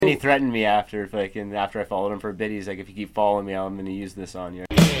he threatened me after I followed him for a bit. He's like, if you keep following me, I'm going to use this on you.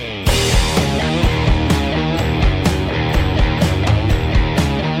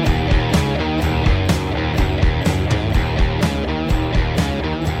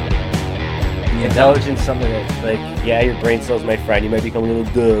 Intelligence, something that, like, yeah, your brain cells might fry and you might become a little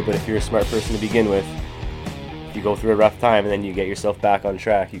duh, but if you're a smart person to begin with, if you go through a rough time and then you get yourself back on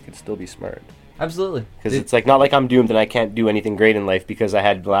track, you could still be smart. Absolutely. Because it's like, not like I'm doomed and I can't do anything great in life because I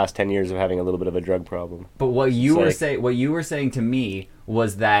had the last 10 years of having a little bit of a drug problem. But what you were saying to me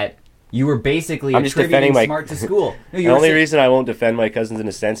was that you were basically attributing smart to school. No, the only reason I won't defend my cousins in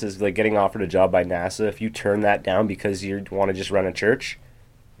a sense is like getting offered a job by NASA. If you turn that down because you want to just run a church,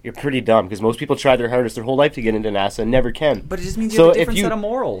 you're pretty dumb, because most people try their hardest their whole life to get into NASA and never can. But it just means you have a different set of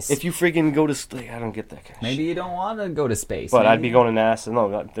morals. If you freaking go to... I don't get that kind of Maybe shit. you don't want to go to space. But I'd be going to NASA.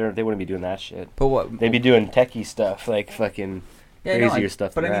 No, they wouldn't be doing that shit. But what? They'd be doing techie stuff, like fucking crazier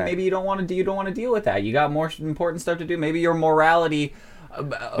stuff. But I mean, maybe you don't want to deal with that. You got more important stuff to do. Maybe your morality...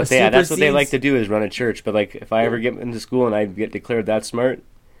 But that's what they like to do, is run a church. But like, if I ever get into school and I get declared that smart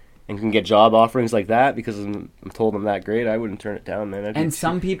and can get job offerings like that because I'm told I'm that great, I wouldn't turn it down, man. I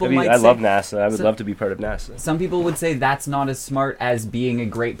love NASA. I would love to be part of NASA. Some people would say that's not as smart as being a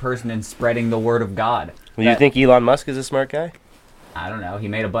great person and spreading the word of God. Well, you think Elon Musk is a smart guy? I don't know. He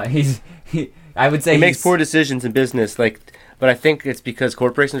made I would say he makes poor decisions in business, but I think it's because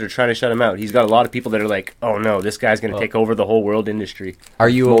corporations are trying to shut him out. He's got a lot of people that are like, oh no, this guy's going to take over the whole world industry. Are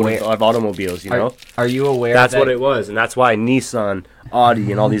you aware of automobiles, you know? Are you aware that's what it was, and that's why Nissan,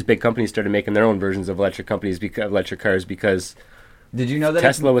 Audi, and all these big companies started making their own versions of electric cars because did you know that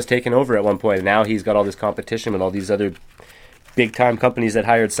Tesla was taken over at one point, and now he's got all this competition with all these other big-time companies that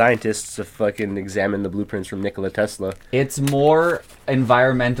hired scientists to fucking examine the blueprints from Nikola Tesla. It's more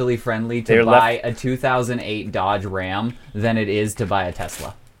environmentally friendly to buy a 2008 Dodge Ram than it is to buy a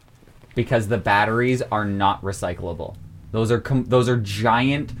Tesla, because the batteries are not recyclable. Those are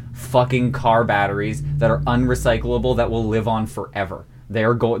giant fucking car batteries that are unrecyclable that will live on forever.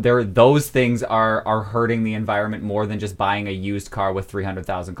 Those things are hurting the environment more than just buying a used car with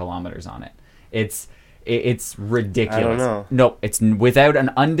 300,000 kilometers on it. It's ridiculous. I don't know. No, it's without an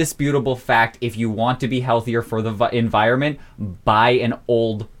undisputable fact. If you want to be healthier for the environment, buy an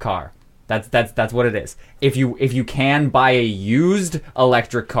old car. That's what it is. If you can buy a used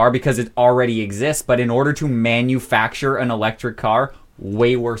electric car because it already exists, but in order to manufacture an electric car,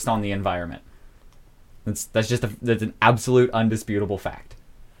 way worse on the environment. That's an absolute undisputable fact.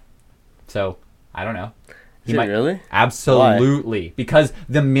 So I don't know. Is it really? Absolutely. Why? Because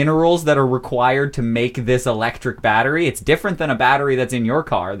the minerals that are required to make this electric battery, it's different than a battery that's in your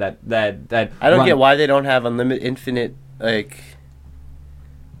car that I don't get why they don't have infinite, like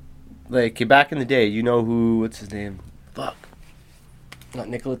back in the day, you know what's his name? Fuck. Not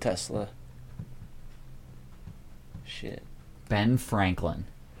Nikola Tesla. Shit. Ben Franklin.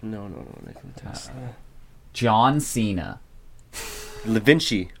 No, Nikola Tesla. John Cena. Da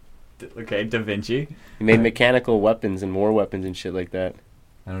Vinci. Okay, Da Vinci. He made mechanical weapons and more weapons and shit like that.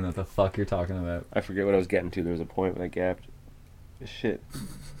 I don't know what the fuck you're talking about. I forget what I was getting to. There was a point when I gapped. Shit.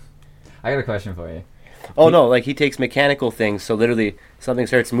 I got a question for you. Oh, no, like he takes mechanical things, so literally something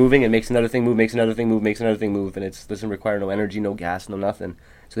starts moving and makes another thing move, makes another thing move, makes another thing move, and it doesn't require no energy, no gas, no nothing.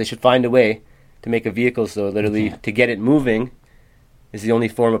 So they should find a way to make a vehicle so literally to get it moving is the only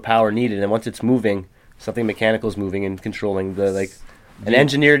form of power needed, and once it's moving, something mechanical is moving and controlling the, an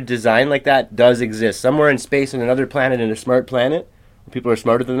engineered design like that does exist. Somewhere in space on another planet, in a smart planet, where people are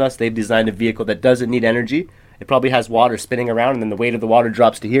smarter than us, they've designed a vehicle that doesn't need energy. It probably has water spinning around, and then the weight of the water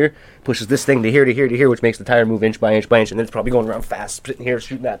drops to here, pushes this thing to here, to here, to here, which makes the tire move inch by inch by inch, and then it's probably going around fast, sitting here,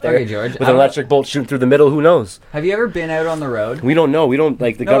 shooting that there. Okay, George. With an electric bolt shooting through the middle, who knows? Have you ever been out on the road? We don't know. We don't,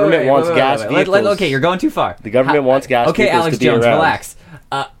 the government wants gas vehicles. Okay, you're going too far. The government wants gas vehicles Alex to be Jones, around. relax.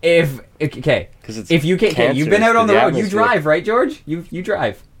 If you've been out on the road, you drive, right, George? You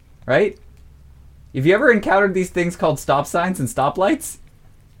drive, right? Have you ever encountered these things called stop signs and stoplights?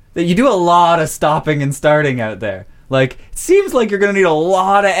 That you do a lot of stopping and starting out there. It seems like you're going to need a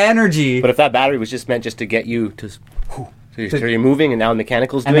lot of energy. But if that battery was just meant just to get you to... So you're moving, and now the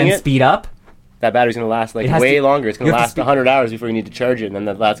mechanical's doing it... And then speed up? That battery's going to last way longer. It's going to last 100 hours before you need to charge it, and then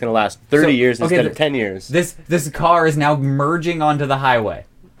that's going to last 30 years instead of 10 years. This car is now merging onto the highway.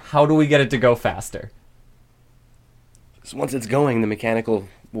 How do we get it to go faster? So once it's going, the mechanical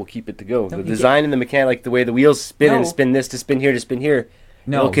will keep it to go. The design and the mechanic, the way the wheels spin and spin this to spin here to spin here...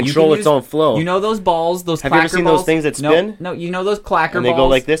 No, it'll control its own flow. You know those balls, those clacker balls? Have you ever seen those things that spin? No, you know those clacker balls? And they go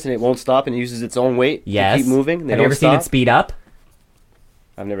like this, and it won't stop, and it uses its own weight to keep moving. Have you ever seen it speed up?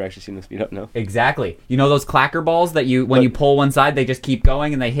 I've never actually seen them speed up, no. Exactly. You know those clacker balls that when you pull one side, they just keep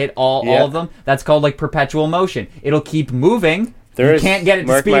going and they hit all of them? That's called like perpetual motion. It'll keep moving. You can't get it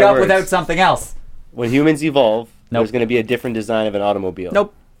to speed up without something else. When humans evolve, there's going to be a different design of an automobile.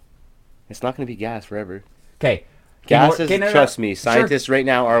 Nope. It's not going to be gas forever. Okay. Gas is, trust me, scientists right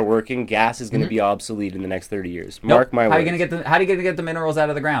now are working. Gas is going to be obsolete in the next 30 years. Mark my words. How are you going to get the minerals out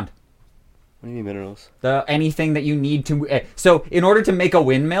of the ground? What do you mean minerals? Anything that you need to... So, in order to make a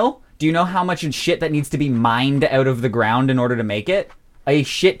windmill, do you know how much shit that needs to be mined out of the ground in order to make it? A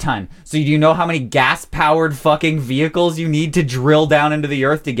shit ton. So do you know how many gas-powered fucking vehicles you need to drill down into the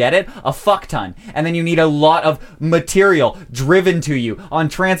earth to get it? A fuck ton. And then you need a lot of material driven to you on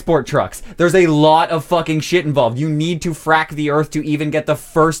transport trucks. There's a lot of fucking shit involved. You need to frack the earth to even get the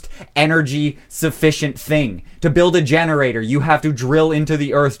first energy-sufficient thing. To build a generator, you have to drill into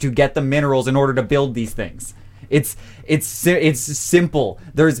the earth to get the minerals in order to build these things. It's simple.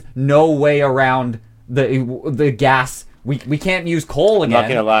 There's no way around the gas. We can't use coal again. I'm not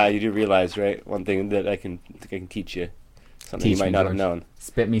gonna lie, you do realize, right? One thing that I can teach you, something you might not have known.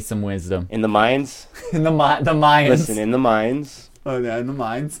 Spit me some wisdom. In the mines. In the mines. Listen, in the mines. Oh yeah, in the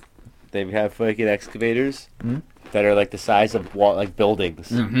mines. They have fucking excavators that are like the size of buildings.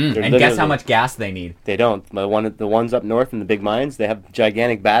 Mm-hmm. And guess how much gas they need? They don't. The ones up north in the big mines, they have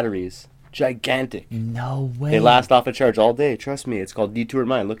gigantic batteries. Gigantic. No way. They last off a charge all day. Trust me. It's called Detour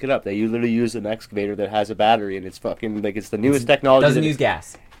Mine. Look it up. They literally use an excavator that has a battery, and it's fucking like it's the newest technology. Doesn't use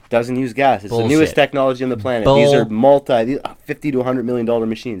gas. Doesn't use gas. It's Bullshit. the newest technology on the planet. These are $50 to $100 million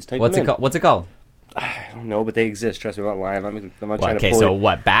machines. What's it called? What's it called? I don't know, but they exist. Trust me, I'm not lying. I'm not trying to pull so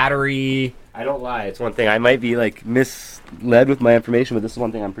what? Battery? I don't lie. It's one thing. I might be like misled with my information, but this is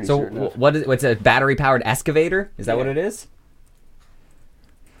one thing I'm pretty certain of. What's a battery-powered excavator? Is that what it is?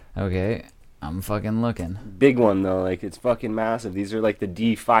 Okay. I'm fucking looking. Big one though, like it's fucking massive. These are like the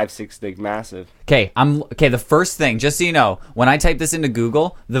D56, like massive. Okay, the first thing, just so you know, when I type this into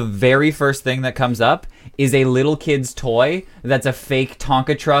Google, the very first thing that comes up is a little kid's toy that's a fake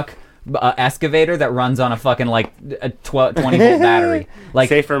Tonka truck excavator that runs on a fucking like a 20 volt battery. Like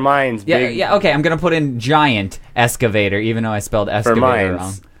Safer Mines. Yeah. Okay, I'm gonna put in giant excavator, even though I spelled excavator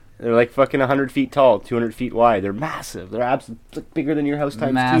wrong. They're like fucking 100 feet tall, 200 feet wide. They're massive. They're absolutely bigger than your house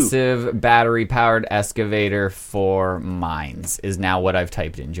times Massive battery-powered excavator for mines is now what I've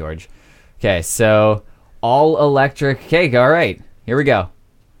typed in, George. Okay, so all electric. Okay, all right. Here we go.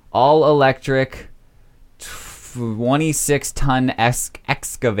 All electric 26-ton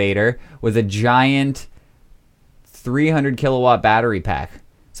excavator with a giant 300 kilowatt battery pack.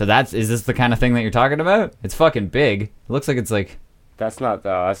 So is this the kind of thing that you're talking about? It's fucking big. It looks like it's like... That's not it.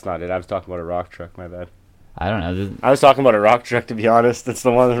 I was talking about a rock truck, my bad. I don't know. I was talking about a rock truck, to be honest. It's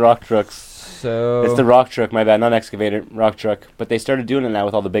the one with rock trucks. So... It's the rock truck, my bad. Not excavator, rock truck. But they started doing it now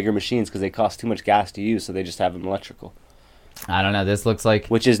with all the bigger machines because they cost too much gas to use, so they just have them electrical. I don't know. This looks like...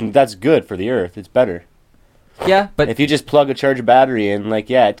 That's good for the earth. It's better. Yeah, but... If you just plug a charge battery in,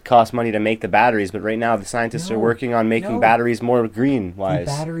 it costs money to make the batteries, but right now the scientists are working on making batteries more green-wise.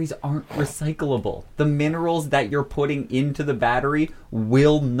 The batteries aren't recyclable. The minerals that you're putting into the battery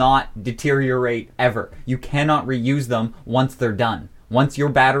will not deteriorate ever. You cannot reuse them once they're done. Once your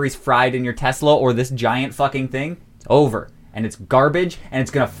battery's fried in your Tesla or this giant fucking thing, it's over. And it's garbage, and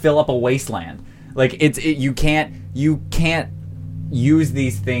it's gonna fill up a wasteland. You can't use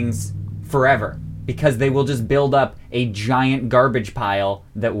these things forever. Because they will just build up a giant garbage pile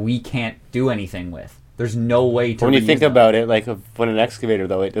that we can't do anything with. There's no way to. When you think about it, like when an excavator,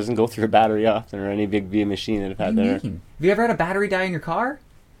 though, it doesn't go through a battery often or any big machine that have had there. Have you ever had a battery die in your car?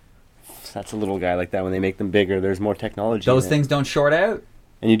 That's a little guy like that. When they make them bigger, there's more technology. Those things don't short out.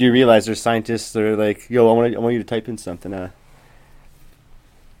 And you do realize there's scientists that are like, "Yo, I want you to type in something."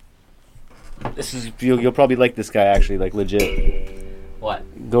 This is you'll probably like this guy actually, like legit. What?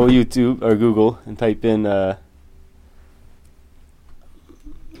 Go YouTube or Google and type in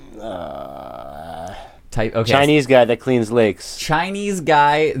Chinese guy that cleans lakes. Chinese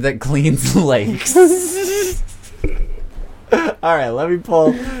guy that cleans lakes. All right, let me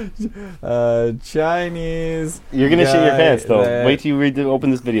pull Chinese. You're gonna shit your pants though. Wait till you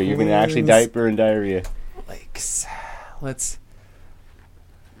open this video. You're gonna actually diaper and diarrhea. Lakes.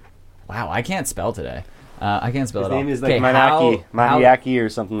 Wow, I can't spell today. I can't spell it all. His name is like Maniaki or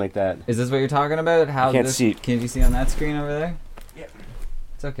something like that. Is this what you're talking about? I can't see. Can you see on that screen over there? Yeah.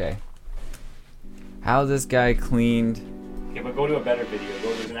 It's okay. How this guy cleaned... Okay, but go to a better video.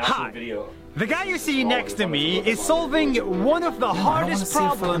 There's an actual video. The guy you see next to me is solving one of the hardest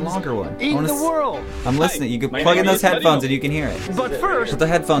problems in the world. I'm listening. You can plug in those headphones and you can hear it. But first, put the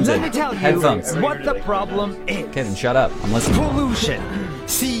headphones in. Let me tell you headphones. what the problem is. Okay, then shut up. I'm listening. Pollution.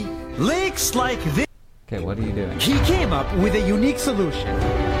 lakes like this. Okay, what are you doing? He came up with a unique solution.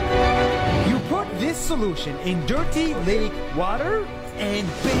 You put this solution in dirty lake water, and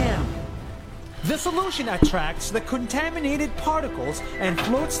bam! The solution attracts the contaminated particles and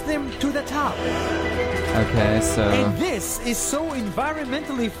floats them to the top. Okay, so... And this is so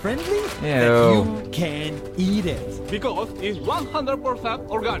environmentally friendly that Ew. you can eat it. Because it's 100%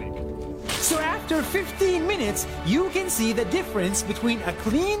 organic. So after 15 minutes, you can see the difference between a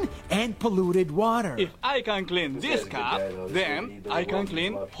clean and polluted water. If I can clean this cup, then I can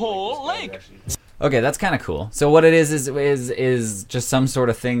clean whole lake. Okay, that's kind of cool. So what it is just some sort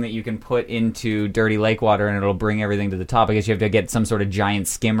of thing that you can put into dirty lake water and it'll bring everything to the top. I guess you have to get some sort of giant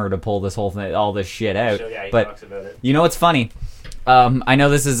skimmer to pull this whole thing, all this shit out. So, yeah, he but talks about it. you know what's funny? I know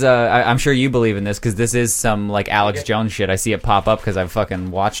this is. I'm sure you believe in this because this is some like Alex Jones shit. I see it pop up because I've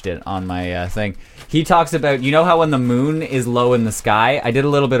fucking watched it on my thing. He talks about, you know how when the moon is low in the sky? I did a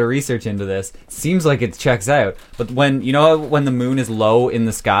little bit of research into this. Seems like it checks out. But when the moon is low in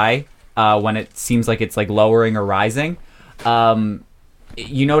the sky, when it seems like it's like lowering or rising,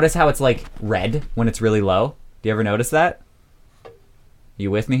 you notice how it's like red when it's really low? Do you ever notice that? You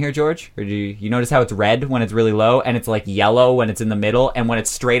with me here, George? Or do you notice how it's red when it's really low and it's like yellow when it's in the middle, and when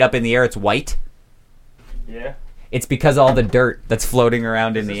it's straight up in the air it's white? Yeah. It's because all the dirt that's floating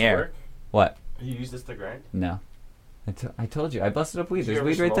around in the air. Work? What? You use this to grind? No. I told you. I busted up weed. Did There's you ever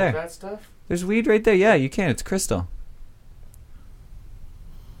weed right there. smoke that stuff? There's weed right there. Yeah, you can. It's crystal.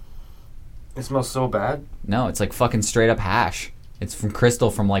 It smells so bad. No, it's like fucking straight up hash. It's from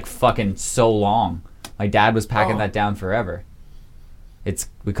crystal from like fucking so long. My dad was packing that down forever.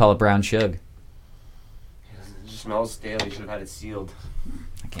 We call it brown shug. It just smells stale. You should have had it sealed.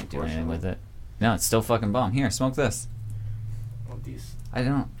 I can't do anything with it. No, it's still fucking bomb. Here, smoke this. I want these. I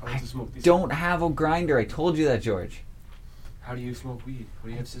don't Smoke these. don't have a grinder. I told you that, George. How do you smoke weed? What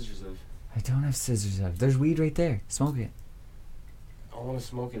do you have scissors of? I don't have scissors of. There's weed right there. Smoke it. I want to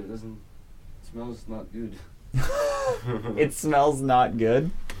smoke it. It doesn't. It smells not good. It smells not good.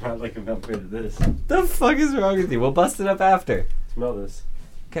 Not like I'm compared to this. The fuck is wrong with you? We'll bust it up after. Smell this.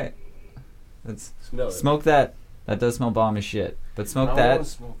 Okay. Let's Smell it. smoke that. That does smell bomb as shit. But smoke I that. want to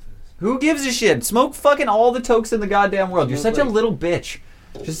smoke this. Who gives a shit? Smoke fucking all the tokes in the goddamn world. You're Smells such a like- little bitch.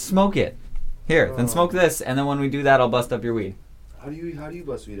 Just smoke it. Here, then smoke this, and then when we do that, I'll bust up your weed. How do you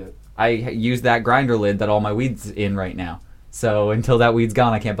bust weed up? I use that grinder lid that all my weed's in right now. So until that weed's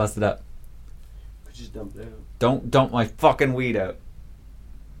gone, I can't bust it up. Could you just dump it out? Don't dump my fucking weed out.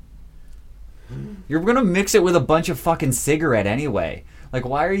 You're gonna mix it with a bunch of fucking cigarette anyway. Like,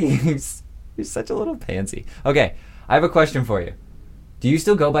 why are you... You're such a little pansy. Okay, I have a question for you. Do you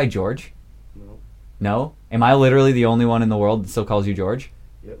still go by George? No. No? Am I literally the only one in the world that still calls you George?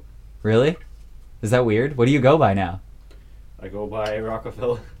 Yep. Really? Is that weird? What do you go by now? I go by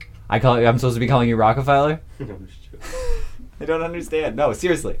Rockefeller. I'm supposed to be calling you Rockefeller? No, I'm just joking. I don't understand. No,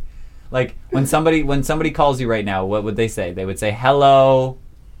 seriously. Like, when somebody calls you right now, what would they say? They would say, hello.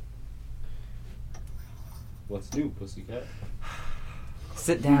 What's new, pussycat?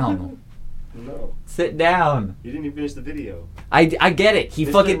 Sit down. No. Sit down. You didn't even finish the video. I get it. He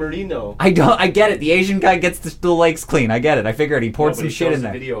Mr. fucking... Marino. I get it. The Asian guy gets the lakes clean. I get it. I figured he poured some shit in there.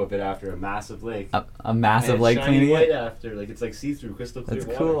 A video of it after a massive lake. A massive and lake shiny cleaning white it? after, like it's like see-through, crystal clear That's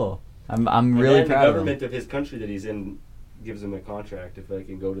water. cool. I'm And really then proud the of him. government of his country that he's in gives him a contract if I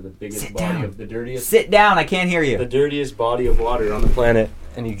can go to the biggest Sit body down. of the dirtiest. Sit down. I can't hear The you. dirtiest body of water on the planet,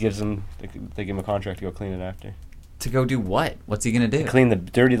 and he gives him. They give him a contract to go clean it after. To go do what? What's he gonna do? Clean the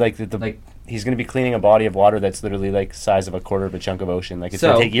dirty he's going to be cleaning a body of water that's literally like size of a quarter of a chunk of ocean. Like it's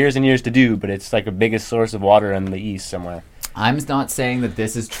going to take years and years to do, but it's like a biggest source of water in the east somewhere. I'm not saying that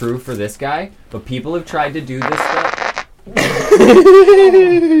this is true for this guy, but people have tried to do this stuff.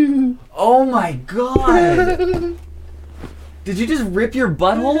 Oh my god! Did you just rip your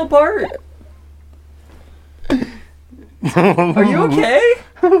butthole apart? Are you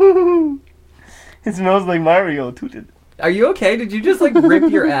okay? It smells like Mario tooted. Are you okay? Did you just like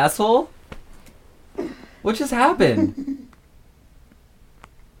rip your asshole? What just happened?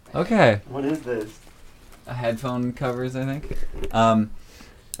 Okay. What is this? A headphone covers, I think.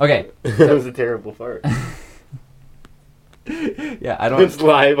 Okay. That was a terrible fart. Yeah, I don't. It's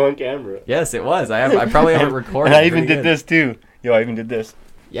live on camera. Yes, it was. I probably have it recorded. And I even pretty did good. this too. Yo, I even did this.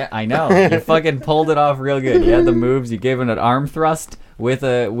 Yeah, I know. You fucking pulled it off real good. You had the moves. You gave it an arm thrust with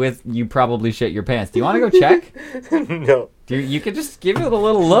you probably shit your pants. Do you want to go check? No. You could just give it a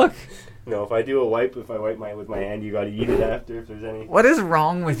little look. No, if I wipe with my hand, you gotta eat it after if there's any. What is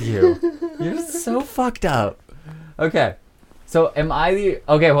wrong with you? You're so fucked up. Okay. So am I the...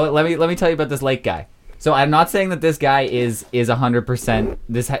 Okay, well, let me tell you about this lake guy. So I'm not saying that this guy is 100%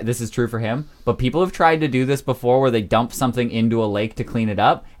 this is true for him, but people have tried to do this before where they dump something into a lake to clean it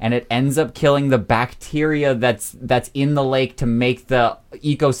up, and it ends up killing the bacteria that's in the lake to make the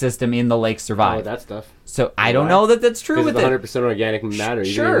ecosystem in the lake survive. Oh, that stuff. So I don't know that that's true with it. 100% organic matter.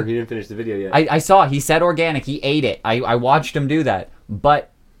 Sure. He didn't finish the video yet. I saw. He said organic. He ate it. I watched him do that.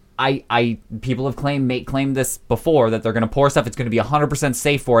 But people have claimed this before, that they're going to pour stuff. It's going to be 100%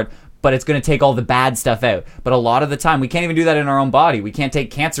 safe for it, but it's going to take all the bad stuff out. But a lot of the time, we can't even do that in our own body. We can't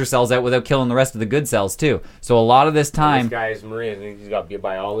take cancer cells out without killing the rest of the good cells too. So a lot of this time, this guy's marine. He's got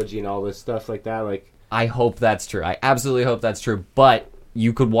biology and all this stuff like that. Like, I hope that's true. I absolutely hope that's true. But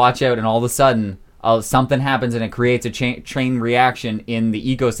you could watch out, and all of a sudden, something happens, and it creates a chain reaction in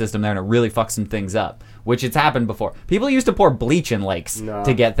the ecosystem there, and it really fucks some things up. Which it's happened before. People used to pour bleach in lakes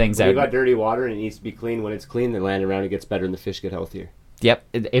to get things out. You got dirty water and it needs to be clean. When it's clean, the land around it gets better and the fish get healthier. Yep.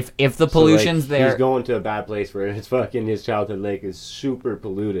 If the pollution's there, he's going to a bad place where his childhood lake is super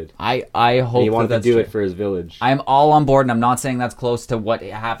polluted. I hope and he wanted that's to do true. it for his village. I'm all on board, and I'm not saying that's close to what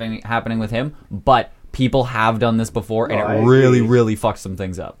happening with him, but people have done this before, and it really fucks some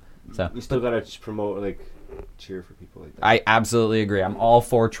things up. So you still gotta promote, cheer for people like that. I absolutely agree. I'm all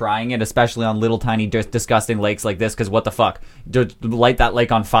for trying it, especially on little tiny disgusting lakes like this, because what the fuck? Light that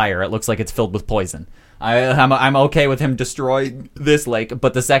lake on fire. It looks like it's filled with poison. I'm okay with him destroy this lake,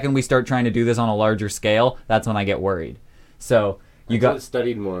 but the second we start trying to do this on a larger scale, that's when I get worried. So you got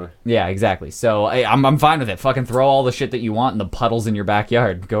studied more. Yeah, exactly. So I'm fine with it. Fucking throw all the shit that you want in the puddles in your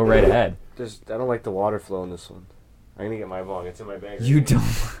backyard. Go right ahead. I don't like the water flow in this one. I'm gonna get my bong. It's in my bag. You don't.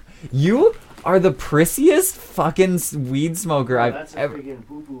 You are the prissiest fucking weed smoker That's I've ever. Friggin'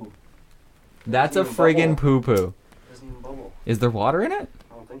 poo-poo. That's a friggin' poo-poo. Doesn't even bubble. Is there water in it?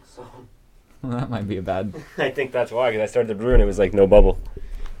 I don't think so. Well, that might be a bad. I think that's why, because I started the brew and it was like no bubble.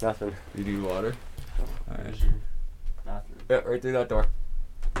 Nothing. You do water? Alright. Bathroom. Yeah, right through that door.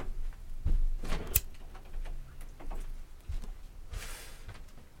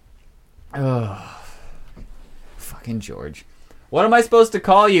 Oh, fucking George. What am I supposed to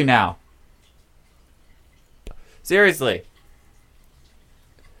call you now? Seriously.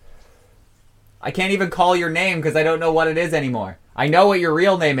 I can't even call your name because I don't know what it is anymore. I know what your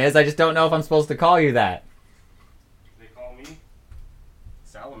real name is, I just don't know if I'm supposed to call you that. They call me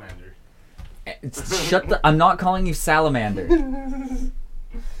Salamander. I'm not calling you Salamander.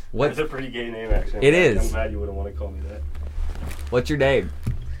 That's a pretty gay name, actually. It is. I'm glad you wouldn't want to call me that. What's your name?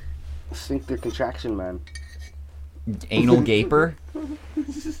 Sphincter contraction, man. Anal gaper?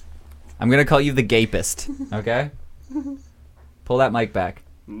 I'm gonna call you the gapist, okay? Pull that mic back.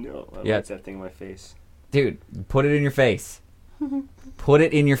 No, I Yeah. like that thing in my face. Dude, put it in your face. Put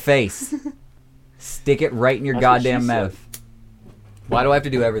it in your face. Stick it right in your That's what goddamn she said. mouth. Why do I have to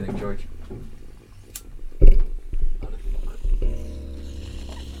do everything, George?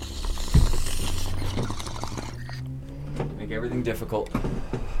 Make everything difficult.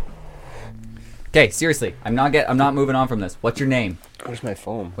 Okay, seriously, I'm not moving on from this. What's your name? Where's my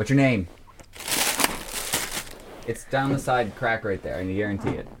foam? What's your name? It's down the side crack right there. I can guarantee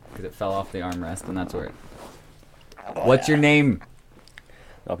it because it fell off the armrest, and that's where it. What's your name?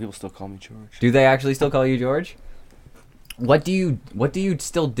 No, people still call me George. Do they actually still call you George? What do you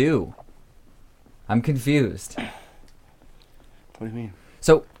still do? I'm confused. What do you mean?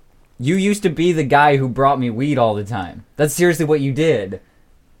 So, you used to be the guy who brought me weed all the time. That's seriously what you did.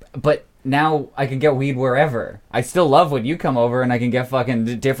 But now I can get weed wherever. I still love when you come over and I can get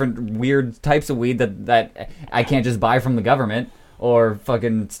fucking different weird types of weed that I can't just buy from the government or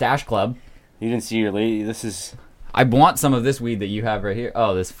fucking Stash Club. You didn't see your lady. This is. I want some of this weed that you have right here.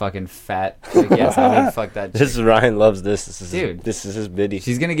 Oh, this fucking fat. Yes, I mean, fuck that. This is Ryan loves this. Dude. This is his biddy.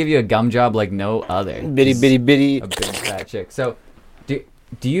 She's gonna give you a gum job like no other. Bitty. A big fat chick. So, do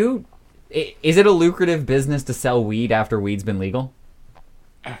you? Is it a lucrative business to sell weed after weed's been legal?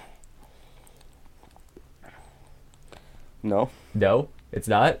 No. No, it's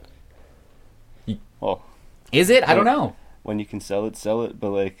not. Oh. Is it? I don't know. When you can sell it,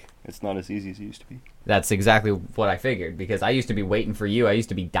 but it's not as easy as it used to be. That's exactly what I figured, because I used to be waiting for you. I used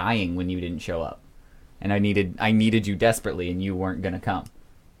to be dying when you didn't show up. And I needed you desperately, and you weren't going to come.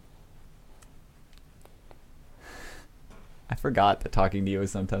 I forgot that talking to you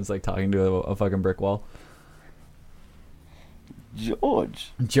is sometimes like talking to a fucking brick wall.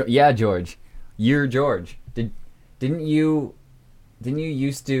 George. Yeah, George. You're George. Didn't you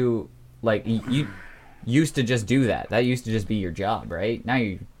used to, you used to just do that. That used to just be your job, right? Now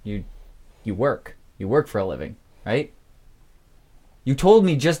you work. You work for a living, right? You told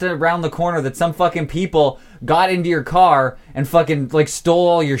me just around the corner that some fucking people got into your car and fucking, stole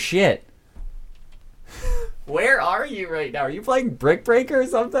all your shit. Where are you right now? Are you playing Brick Breaker or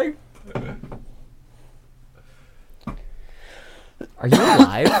something? Are you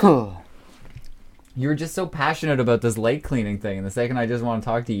alive? You were just so passionate about this lake cleaning thing, and the second I just want to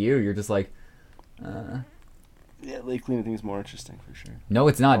talk to you, you're just like, Yeah, lake cleaning thing is more interesting for sure. No,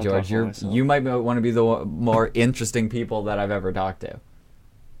 it's not, I'll George. talk for You might want to be the more interesting people that I've ever talked to.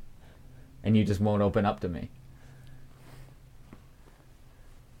 And you just won't open up to me.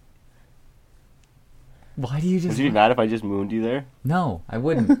 Why do you just... Would you be mad if I just mooned you there? No, I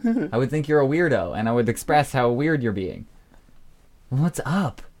wouldn't. I would think you're a weirdo, and I would express how weird you're being. What's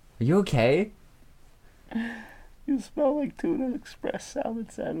up? Are you okay? You smell like tuna express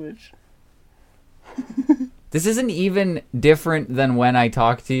salad sandwich. This isn't even different than when I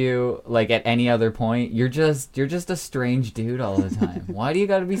talk to you, like, at any other point. You're just a strange dude all the time. Why do you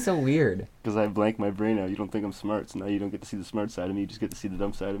gotta be so weird? Because I blank my brain out. You don't think I'm smart, so now you don't get to see the smart side of me. You just get to see the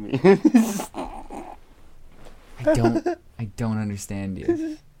dumb side of me. I don't understand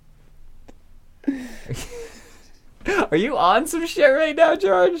you. Are you on some shit right now,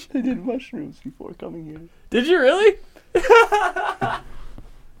 George? I did mushrooms before coming here. Did you really?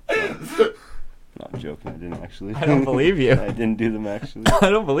 No, I'm joking. I didn't actually. I don't believe you. I didn't do them actually.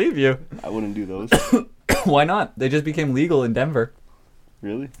 I don't believe you. I wouldn't do those. Why not? They just became legal in Denver.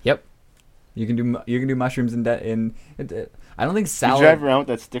 Really? Yep. You can do mushrooms in I don't think salad. You drive around with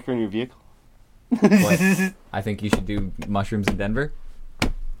that sticker in your vehicle? What? I think you should do mushrooms in Denver.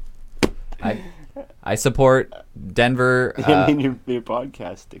 I support Denver. I mean your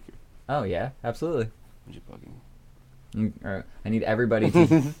podcast sticker. Oh yeah, absolutely. I'm just bugging. I need everybody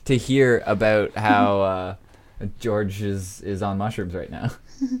to hear about how George is on mushrooms right now.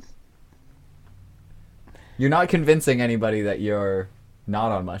 You're not convincing anybody that you're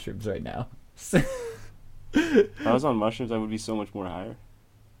not on mushrooms right now. If I was on mushrooms, I would be so much more higher.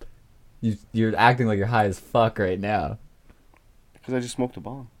 You're acting like you're high as fuck right now. Because I just smoked a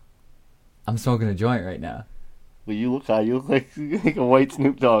bomb. I'm smoking a joint right now. Well, you look high. You look like a white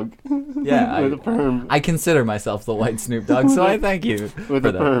Snoop Dogg. Yeah, with a perm. I consider myself the white Snoop Dogg, so I thank you with for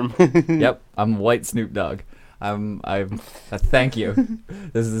a that. perm. Yep, I'm white Snoop Dogg. Thank you.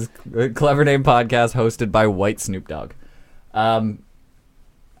 This is a Clever Name Podcast hosted by white Snoop Dogg. I'm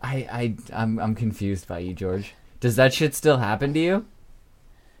confused by you, George. Does that shit still happen to you?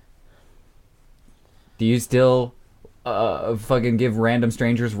 Do you still fucking give random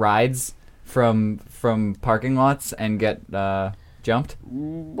strangers rides from parking lots and get jumped?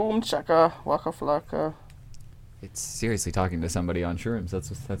 Boom chaka waka flaka. It's seriously talking to somebody on shrooms.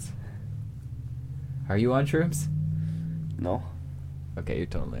 That's. Are you on shrooms? No. Okay, you're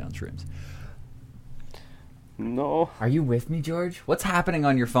totally on shrooms. No. Are you with me, George? What's happening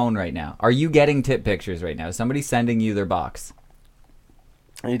on your phone right now? Are you getting tip pictures right now? Is somebody sending you their box?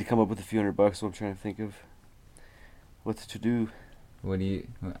 I need to come up with a few $100, so I'm trying to think of what to do. What do you...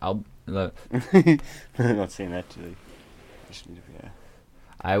 I'll... Look. I'm not saying that to you. I just need to, yeah.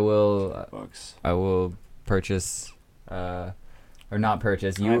 I will... Bucks. I will purchase... or not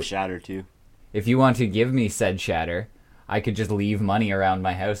purchase. I have shatter, too. If you want to give me said shatter, I could just leave money around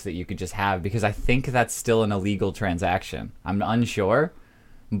my house that you could just have, because I think that's still an illegal transaction. I'm unsure,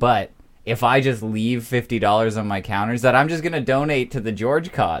 but... If I just leave $50 on my counters that I'm just going to donate to the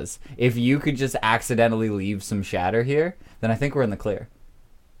George cause, if you could just accidentally leave some shatter here, then I think we're in the clear.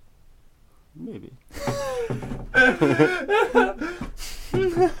 Maybe.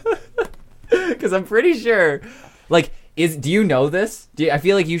 Because I'm pretty sure, like, do you know this? I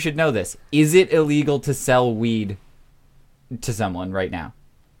feel like you should know this. Is it illegal to sell weed to someone right now?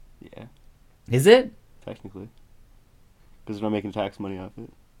 Yeah. Is it? Technically. Because they're not making tax money off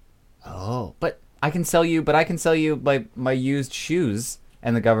it. Oh, but I can sell you my used shoes,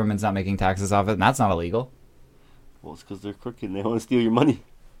 and the government's not making taxes off it, and that's not illegal. Well, it's because they're crooked and they want to steal your money.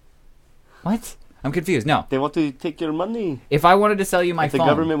 What? I'm confused. No. They want to take your money. If I wanted to sell you my if phone... the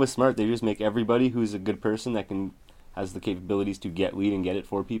government was smart, they just make everybody who's a good person that has the capabilities to get weed and get it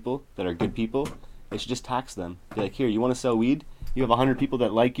for people that are good people, they should just tax them. Be like, here, you want to sell weed? You have 100 people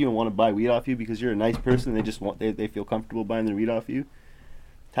that like you and want to buy weed off you because you're a nice person and they feel comfortable buying their weed off you.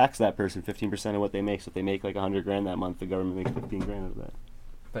 Tax that person 15% of what they make. So if they make like $100,000 that month, the government makes $15,000 out of that.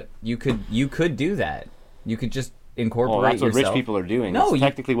 But you could do that. You could just incorporate yourself. That's what yourself. rich people are doing. No, that's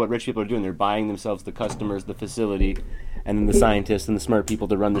technically what rich people are doing. They're buying themselves the customers, the facility, and then the scientists and the smart people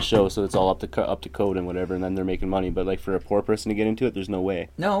to run the show. So it's all up to code and whatever, and then they're making money. But like for a poor person to get into it, there's no way.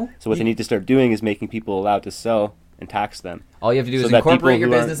 No. So what they need to start doing is making people allowed to sell and tax them. All you have to do is incorporate your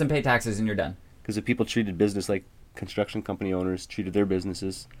business and pay taxes, and you're done. Because if people treated business like construction company owners treated their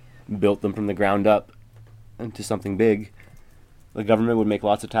businesses, built them from the ground up into something big, the government would make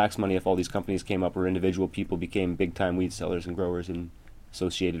lots of tax money if all these companies came up, where individual people became big-time weed sellers and growers and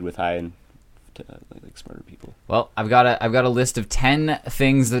associated with high-end, like smarter people. Well, I've got a list of 10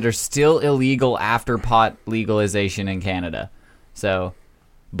 things that are still illegal after pot legalization in Canada. So,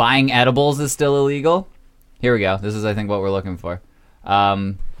 buying edibles is still illegal. Here we go. This is, I think, what we're looking for.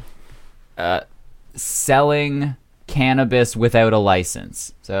 Selling cannabis without a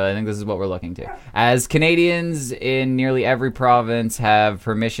license. So I think this is what we're looking to. As Canadians in nearly every province have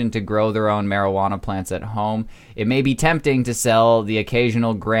permission to grow their own marijuana plants at home, it may be tempting to sell the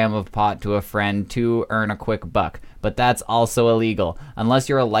occasional gram of pot to a friend to earn a quick buck, but that's also illegal. Unless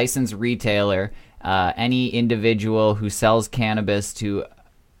you're a licensed retailer, any individual who sells cannabis to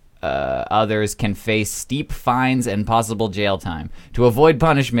others can face steep fines and possible jail time. To avoid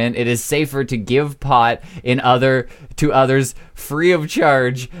punishment, it is safer to give pot to others free of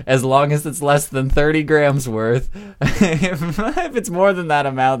charge, as long as it's less than 30 grams worth. If it's more than that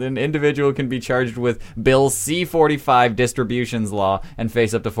amount, an individual can be charged with Bill C-45 distributions law and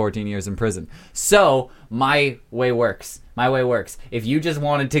face up to 14 years in prison. So, my way works. If you just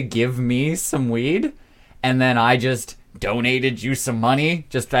wanted to give me some weed, and then I just donated you some money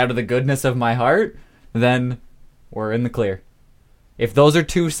just out of the goodness of my heart, then we're in the clear. If those are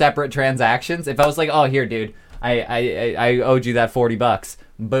two separate transactions, if I was like, oh, here, dude, I owed you that $40,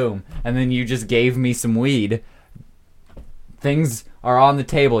 boom, and then you just gave me some weed, things are on the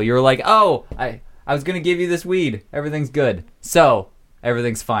table. You're like, oh, I was going to give you this weed. Everything's good. So,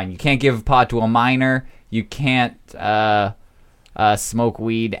 everything's fine. You can't give pot to a minor. You can't smoke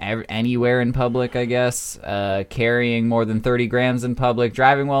weed anywhere in public, I guess. Carrying more than 30 grams in public.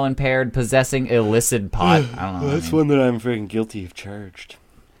 Driving while impaired. Possessing illicit pot. I don't know. That's one that I'm freaking guilty of charged.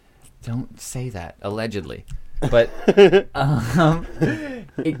 Don't say that. Allegedly. But,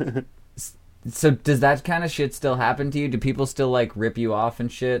 so does that kind of shit still happen to you? Do people still, like, rip you off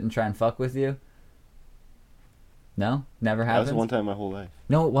and shit and try and fuck with you? No? Never happened? That was one time my whole life.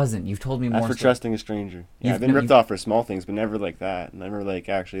 No, it wasn't. You've told me more. That's for trusting a stranger. Yeah, I've been ripped off for small things, but never like that. Never, like,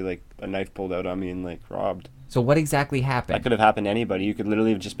 actually, like, a knife pulled out on me and, like, robbed. So what exactly happened? That could have happened to anybody. You could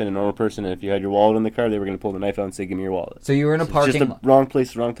literally have just been a normal person, and if you had your wallet in the car, they were going to pull the knife out and say, give me your wallet. So you were in a parking lot. It's just the wrong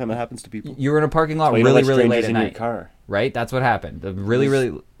place, the wrong time. It happens to people. You were in a parking lot really late at night. Your car. Right? That's what happened. Really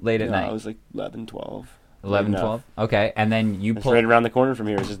late at night. I was like 11, 12. 11, 12? Okay, and then you pulled... It's right around the corner from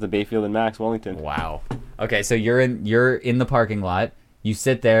here. It's just the Bayfield and Max, Wellington. Wow. Okay, so you're in the parking lot. You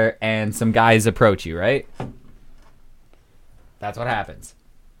sit there, and some guys approach you, right? That's what happens.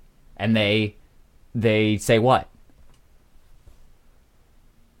 And they say what?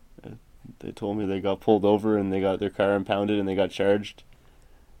 They told me they got pulled over, and they got their car impounded, and they got charged.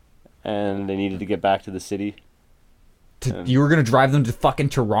 And they needed to get back to the city. You were going to drive them to fucking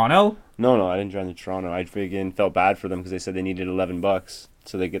Toronto? No, I didn't drive them to Toronto. I freaking felt bad for them because they said they needed $11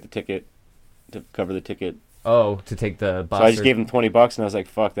 so they get the ticket, to cover the ticket. Oh, to take the bus. So I just gave them $20 and I was like,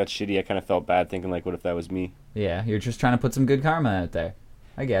 fuck, that's shitty. I kind of felt bad thinking, like, what if that was me? Yeah, you're just trying to put some good karma out there.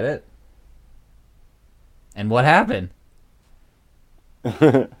 I get it. And what happened? I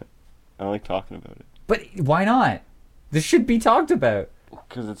don't like talking about it. But why not? This should be talked about.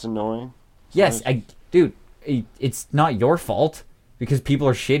 Because it's annoying. Yes, dude, it's not your fault. Because people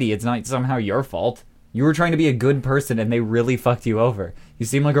are shitty. It's not somehow your fault. You were trying to be a good person and they really fucked you over. You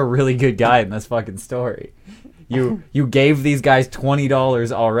seem like a really good guy in this fucking story. You gave these guys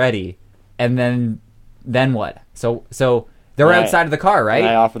 $20 already, and then what? So they're outside of the car, right?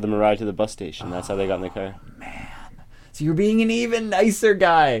 And I offered them a ride to the bus station. That's how they got in the car. Man. So you're being an even nicer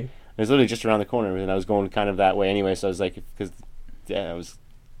guy. It was literally just around the corner, and I was going kind of that way anyway, so I was like, I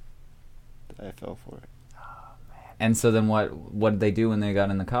fell for it. And so then what did they do when they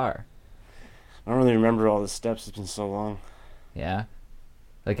got in the car? I don't really remember all the steps. It's been so long. Yeah.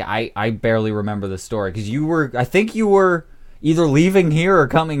 Like, I barely remember the story. Because I think you were either leaving here or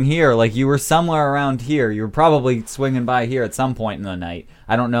coming here. Like, you were somewhere around here. You were probably swinging by here at some point in the night.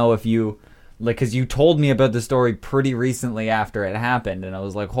 I don't know if you... Like, because you told me about the story pretty recently after it happened. And I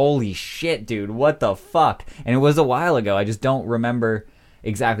was like, holy shit, dude, what the fuck? And it was a while ago. I just don't remember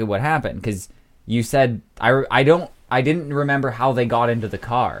exactly what happened. Because... You said I didn't remember how they got into the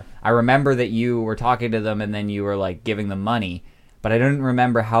car. I remember that you were talking to them and then you were like giving them money, but I didn't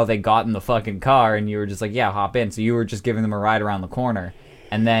remember how they got in the fucking car and you were just like, yeah, hop in. So you were just giving them a ride around the corner.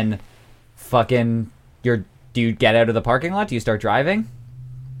 And then fucking do you get out of the parking lot? Do you start driving?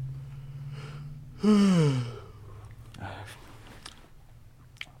 Fuck,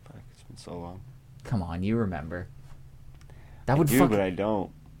 it's been so long. Come on, you remember. But I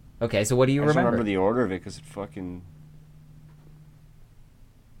don't. Okay, so what do you remember? I just remember the order of it because it fucking...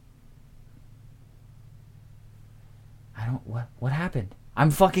 What happened?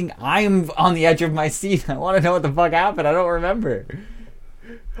 I'm on the edge of my seat. I want to know what the fuck happened. I don't remember.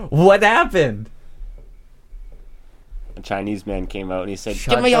 What happened? A Chinese man came out and he said,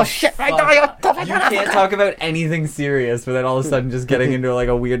 Give me your shit right now. You can't talk about anything serious without all of a sudden just getting into like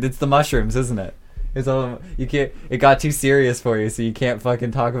a weird... It's the mushrooms, isn't it? You can't... It got too serious for you, so you can't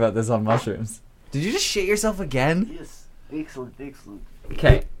fucking talk about this on mushrooms. Did you just shit yourself again? Yes. Excellent.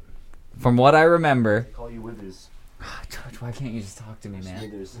 Okay. From what I remember... I call you Withers. George, why can't you just talk to me, man?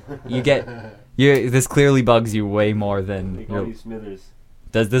 Smithers. This clearly bugs you way more than... They call you Smithers.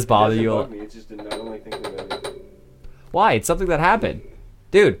 Does this bother you? Bug me. It's just I don't like thinking about it. Why? It's something that happened.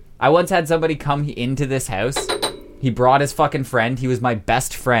 Dude, I once had somebody come into this house. He brought his fucking friend. He was my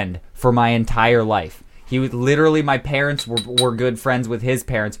best friend for my entire life. He was literally, my parents were good friends with his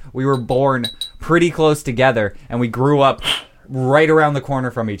parents. We were born pretty close together, and we grew up right around the corner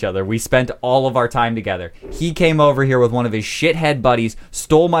from each other. We spent all of our time together. He came over here with one of his shithead buddies,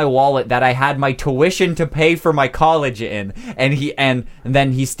 stole my wallet that I had my tuition to pay for my college in, and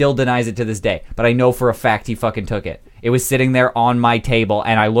then he still denies it to this day. But I know for a fact he fucking took it. It was sitting there on my table,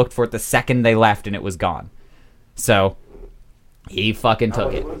 and I looked for it the second they left, and it was gone. So, he fucking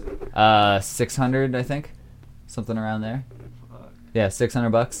took it. 600, I think? Something around there. Yeah,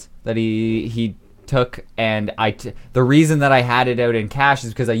 $600 that he took, and the reason that I had it out in cash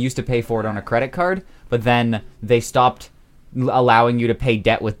is because I used to pay for it on a credit card, but then they stopped allowing you to pay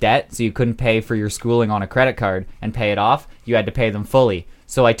debt with debt, so you couldn't pay for your schooling on a credit card and pay it off. You had to pay them fully.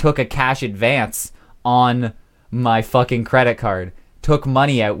 So I took a cash advance on my fucking credit card, took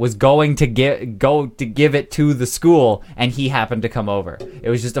money out, was going to give it to the school, and he happened to come over. It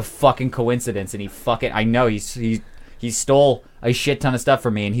was just a fucking coincidence, and I know he stole a shit ton of stuff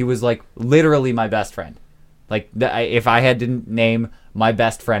from me, and he was like literally my best friend. Like if I had to name my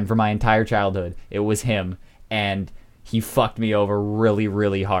best friend for my entire childhood, it was him, and he fucked me over really,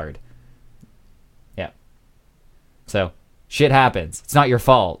 really hard. Yeah. So shit happens. It's not your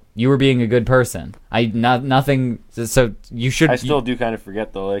fault. You were being a good person. Nothing. So you should. I still do kind of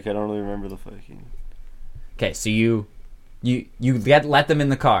forget though. Like I don't really remember the fucking. Okay, so you let them in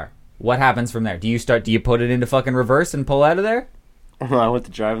the car. What happens from there? Do you put it into fucking reverse and pull out of there? I went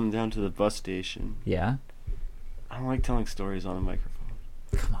to drive them down to the bus station. Yeah. I don't like telling stories on a microphone.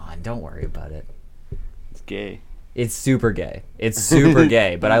 Come on, don't worry about it. It's gay. It's super gay. It's super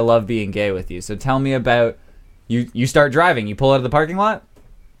gay, but I love being gay with you. So tell me about you start driving. You pull out of the parking lot?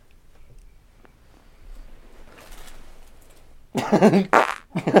 Oh my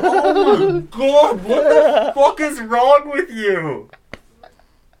god, what the fuck is wrong with you?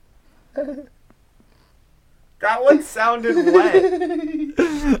 That one sounded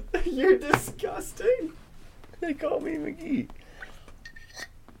wet. You're disgusting. They call me McGee.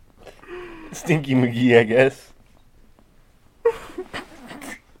 Stinky McGee, I guess.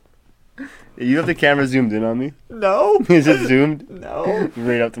 You have the camera zoomed in on me? No. Is it zoomed? No.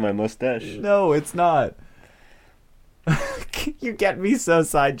 Right up to my mustache. No, it's not. You get me so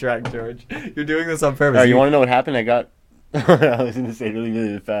sidetracked, George. You're doing this on purpose. You want to know what happened? I was going to say really,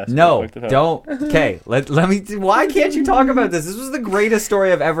 really fast. No, don't. Okay, let me. Why can't you talk about this? This was the greatest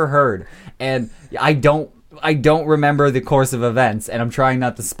story I've ever heard, and I don't remember the course of events, and I'm trying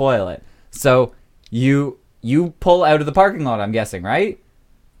not to spoil it. So you pull out of the parking lot, I'm guessing, right?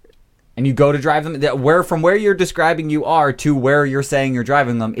 And you go to drive them. From where you're describing you are to where you're saying you're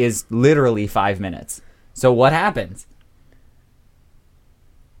driving them is literally 5 minutes. So what happens?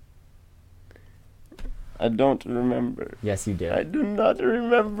 I don't remember. Yes, you do. I do not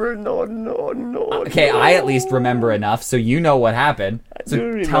remember. No. Okay, no. I at least remember enough, so you know what happened.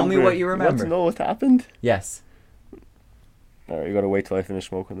 So tell me what you remember. You want to know what happened? Yes. Alright, you gotta wait till I finish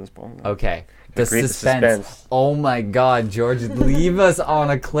smoking this bong. Okay. The suspense. Oh my god, George, leave us on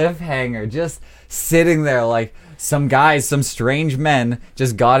a cliffhanger. Just sitting there like some strange men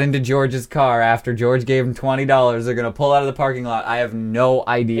just got into George's car after George gave him $20. They're gonna pull out of the parking lot. I have no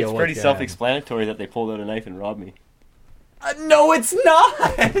idea It's pretty self-explanatory that they pulled out a knife and robbed me. No, it's not!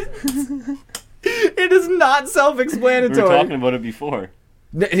 It is not self-explanatory. We were talking about it before.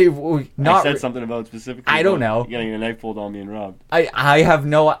 I said something about specifically. I don't know. Getting a knife pulled on me and robbed.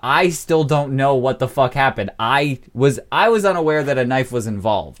 I still don't know what the fuck happened. I was unaware that a knife was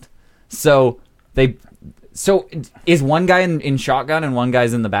involved. So is one guy in shotgun and one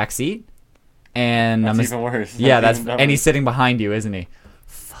guy's in the back seat? And that's even worse. Yeah, and he's sitting behind you, isn't he?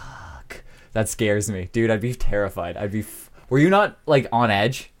 Fuck. That scares me. Dude, I'd be terrified. Were you not like on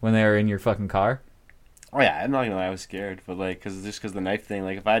edge when they were in your fucking car? Oh yeah, I'm not gonna lie, I was scared, but like, cause the knife thing.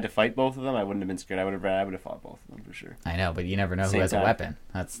 Like, if I had to fight both of them, I wouldn't have been scared. I would have fought both of them for sure. I know, but you never know who has a weapon.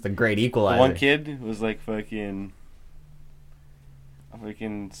 That's the great equalizer. The one kid was like fucking. a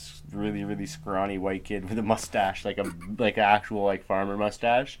freaking really, really scrawny white kid with a mustache, like an actual like farmer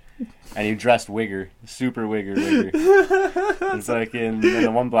mustache, and he dressed wigger, super wigger. It's like and the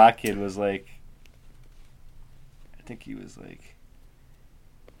one black kid was like, I think he was like,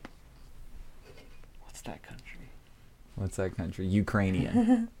 what's that country? What's that country?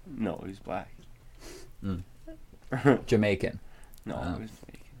 Ukrainian. No, he was black. Jamaican. No, he was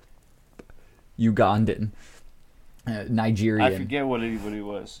Jamaican. Ugandan. Nigerian. I forget what he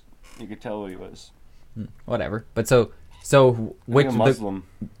was. You could tell what he was. Whatever. But so which a Muslim?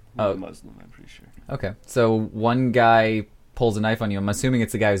 Muslim, I'm pretty sure. Okay. So one guy pulls a knife on you. I'm assuming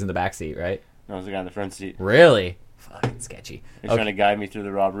it's the guy who's in the back seat, right? No, it was the guy in the front seat. Really? Fucking sketchy. They're trying to guide me through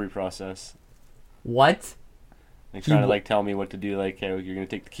the robbery process. What? They're trying to like tell me what to do. Like, hey, you're gonna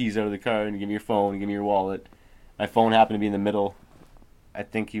take the keys out of the car and give me your phone and give me your wallet. My phone happened to be in the middle. I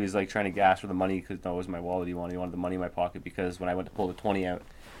think he was like trying to gas for the money because no, it was my wallet he wanted. He wanted the money in my pocket because when I went to pull the 20 out,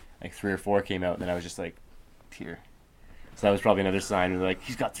 like 3 or 4 came out, and then I was just like, here. So that was probably another sign. Where like,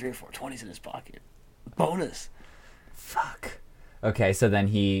 he's got 3 or 4 20s in his pocket. Bonus. Fuck. Okay, so then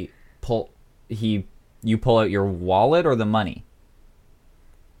you pull out your wallet or the money?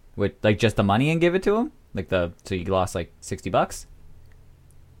 With like just the money and give it to him? So you lost like $60?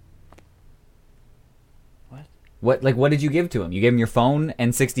 What did you give to him? You gave him your phone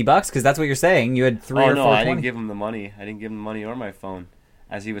and $60 because that's what you're saying. You had 3 or 4. Oh no, I didn't give him the money. I didn't give him the money or my phone.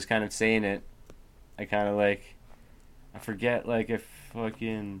 As he was kind of saying it, I kind of like, I forget like if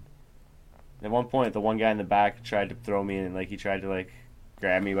fucking. At one point, the one guy in the back tried to throw me and like he tried to like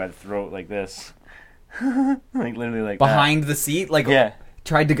grab me by the throat like this, like literally like behind that. The seat, like yeah.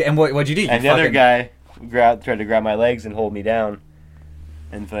 Tried to. And what'd you do? And the other guy tried to grab my legs and hold me down,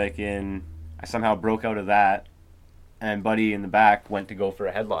 and fucking I somehow broke out of that. And Buddy in the back went to go for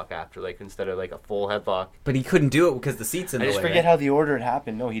a headlock after, like, instead of, like, a full headlock. But he couldn't do it because the seat's in the way. I just forget how the order had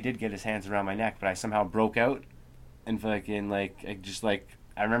happened. No, he did get his hands around my neck, but I somehow broke out. And fucking, like,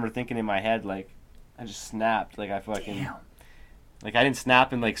 I remember thinking in my head, like, I just snapped. Like, I fucking... Damn. Like, I didn't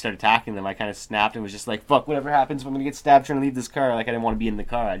snap and, like, start attacking them. I kind of snapped and was just like, fuck, whatever happens if I'm going to get stabbed trying to leave this car. Like, I didn't want to be in the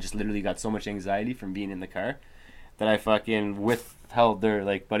car. I just literally got so much anxiety from being in the car that I fucking withheld their,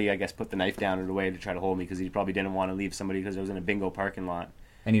 like, Buddy, I guess, put the knife down in a way to try to hold me because he probably didn't want to leave somebody because it was in a bingo parking lot.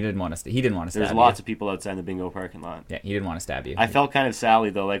 And he didn't want to stab you. There's lots of people outside the bingo parking lot. Yeah, he didn't want to stab you. I felt kind of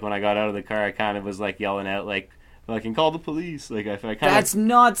Sally, though. Like, when I got out of the car, I kind of was, like, yelling out, like, fucking call the police. Like, I kind of... That's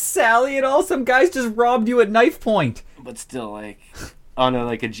not Sally at all. Some guys just robbed you at knife point. But still, like... On a,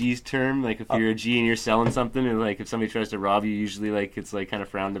 like, a G's term, like, if you're a G and you're selling something, and, like, if somebody tries to rob you, usually, like, it's, like, kind of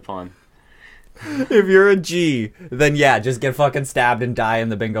frowned upon. If you're a G, then yeah, just get fucking stabbed and die in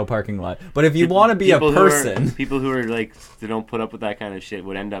the bingo parking lot. But if you want to be a person... People who are, like, they don't put up with that kind of shit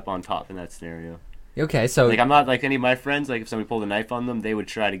would end up on top in that scenario. Okay, so... Like, I'm not, like, any of my friends, like, if somebody pulled a knife on them, they would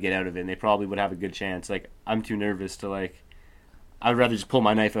try to get out of it, and they probably would have a good chance. Like, I'm too nervous to, like... I'd rather just pull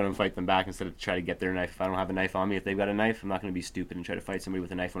my knife out and fight them back instead of try to get their knife. If I don't have a knife on me, if they've got a knife, I'm not going to be stupid and try to fight somebody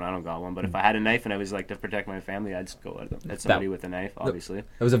with a knife when I don't got one. But if I had a knife and I was like to protect my family, I'd just go at somebody with a knife, obviously.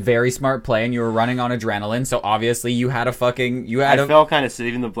 It was a very smart play, and you were running on adrenaline, so obviously you had a fucking... I felt kind of silly.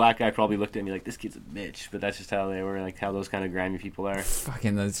 Even the black guy probably looked at me like, this kid's a bitch. But that's just how they were, like how those kind of grimy people are.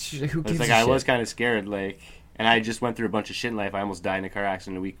 Fucking... Who gives a shit? I was kind of scared, like... And I just went through a bunch of shit in life. I almost died in a car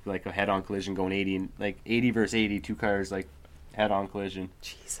accident a week, like a head-on collision going 80, like 80 versus 80, 2 cars, like... head-on collision.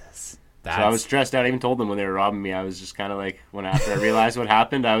 Jesus. So I was stressed out. I even told them when they were robbing me. I was just kind of like, after I realized what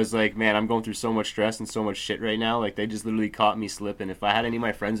happened, I was like, man, I'm going through so much stress and so much shit right now. Like, they just literally caught me slipping. If I had any of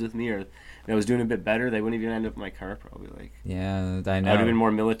my friends with me or I was doing a bit better, they wouldn't even end up in my car probably. Like, yeah, I know. I would have been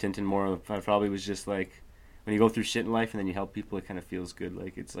more militant and more, I probably was just like, when you go through shit in life and then you help people, it kind of feels good.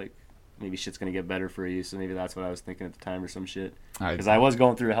 Like, it's like, maybe shit's going to get better for you. So maybe that's what I was thinking at the time or some shit. Because I was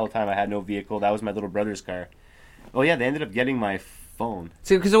going through a hell time. I had no vehicle. That was my little brother's car. Oh, yeah, they ended up getting my phone.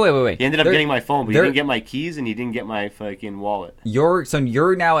 So, because wait. He ended up getting my phone, but he didn't get my keys and he didn't get my fucking wallet.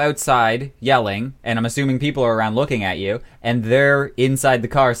 You're now outside yelling, and I'm assuming people are around looking at you, and they're inside the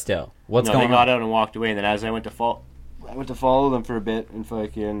car still. What's going on? They got out and walked away, and then as I went to follow them for a bit and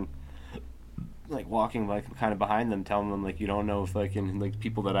fucking like walking like kind of behind them, telling them like, you don't know fucking like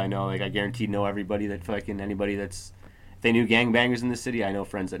people that I know. Like, I guaranteed know everybody that fucking anybody that's, if they knew gangbangers in the city, I know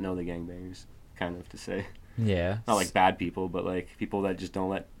friends that know the gangbangers, kind of to say. Yeah. Not like bad people, but like people that just don't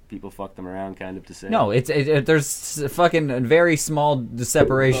let people fuck them around, kind of to say. No, there's fucking a very small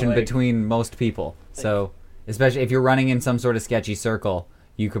separation between most people. So, especially if you're running in some sort of sketchy circle,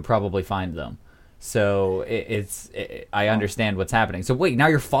 you could probably find them. So, I understand what's happening. So, wait, now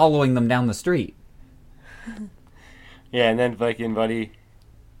you're following them down the street. Yeah, and then fucking Buddy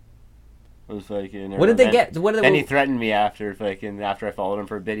Was fucking. What did they get? What did then he threatened me after I followed him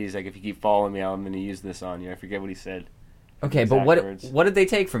for a bit. He's like, if you keep following me, I'm going to use this on you. I forget what he said. Okay, but what did they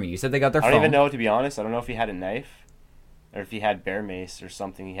take from you? You said they got their phone. I don't even know, to be honest. I don't know if he had a knife or if he had bear mace or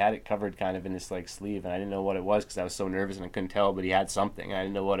something. He had it covered kind of in his like sleeve, and I didn't know what it was because I was so nervous and I couldn't tell, but he had something. I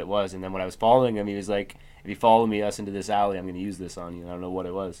didn't know what it was. And then when I was following him, he was like, if you follow us into this alley, I'm going to use this on you. And I don't know what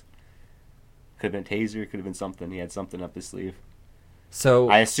it was. Could have been taser, could have been something. He had something up his sleeve. So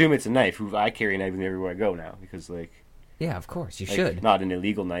I assume it's a knife. I carry a knife with me everywhere I go now because, like... Yeah, of course, you should. Not an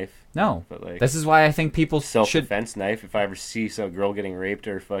illegal knife. No. But, like... This is why I think people self-defense knife. If I ever see some girl getting raped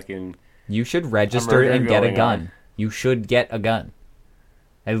or fucking... You should register and get a gun. On. You should get a gun.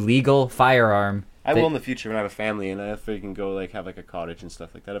 A legal firearm. I will in the future when I have a family and I freaking go, like, have, like, a cottage and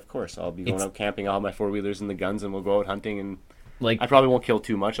stuff like that. Of course, I'll be going out camping. I'll have my four-wheelers and the guns and we'll go out hunting and... Like, I probably won't kill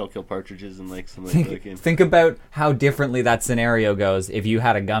too much. I'll kill partridges and like some think about how differently that scenario goes if you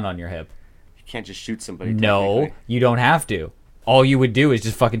had a gun on your hip. You can't just shoot somebody. No, you don't have to. All you would do is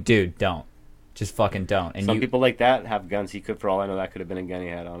just fucking don't. Just fucking don't. And some people like that have guns. He could, for all I know, that could have been a gun he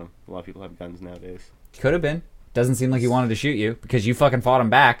had on him. A lot of people have guns nowadays. Could have been. Doesn't seem like he wanted to shoot you because you fucking fought him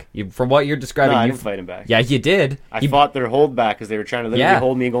back. From what you're describing, I didn't fight him back. Yeah, you did. I fought their hold back because they were trying to literally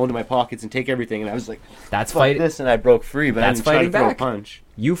hold me and go into my pockets and take everything, and I was like, "That's fighting." This, and I broke free, but that's I didn't try to back. throw a punch.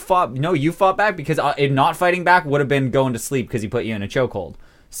 You fought back because not fighting back would have been going to sleep because he put you in a chokehold.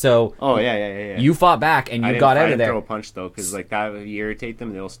 So, you fought back and you got out of there. I didn't throw a punch though, because like that, if you irritate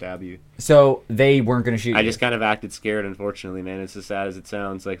them, they'll stab you. So they weren't going to shoot you. I just kind of acted scared, unfortunately, man. It's as sad as it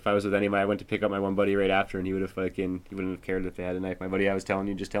sounds. Like if I was with anybody, I went to pick up my one buddy right after, and he wouldn't have cared if they had a knife. My buddy I was telling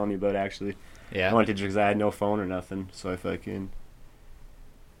you about actually. Yeah. I wanted to because I had no phone or nothing, so I fucking.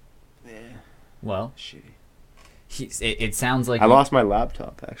 Yeah. Well. Shitty. It sounds like I lost my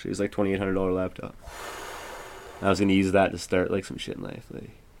laptop. Actually, it was like $2,800 laptop. I was gonna use that to start like some shit in life, like.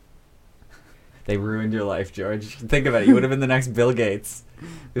 They ruined your life, George. Think about it. You would have been the next Bill Gates.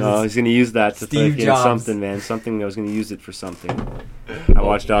 No, I was going to use that to Steve Jobs. Something, man. Something, I was going to use it for something. I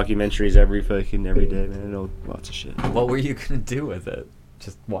watch documentaries every day, man. I know lots of shit. What were you going to do with it?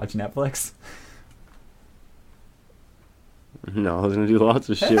 Just watch Netflix? No, I was going to do lots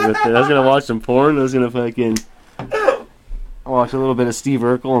of shit with it. I was going to watch some porn. I was going to fucking watch a little bit of Steve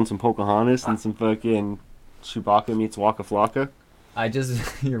Urkel and some Pocahontas and some fucking Chewbacca meets Waka Flocka.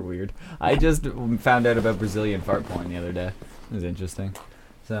 You're weird. I just found out about Brazilian fart porn the other day. It was interesting.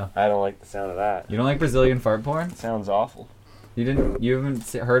 So I don't like the sound of that. You don't like Brazilian fart porn? It sounds awful. You haven't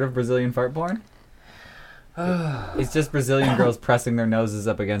heard of Brazilian fart porn? It's just Brazilian girls pressing their noses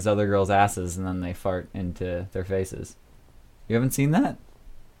up against other girls' asses and then they fart into their faces. You haven't seen that?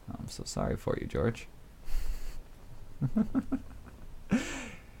 Oh, I'm so sorry for you, George.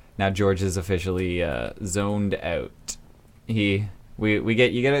 Now George is officially zoned out. You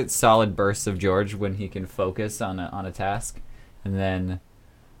get a solid bursts of George when he can focus on a task, and then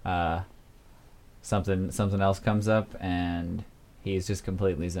something else comes up and he's just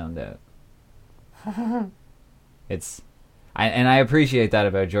completely zoned out. I appreciate that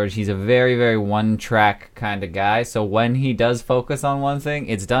about George. He's a very, very one-track kind of guy. So when he does focus on one thing,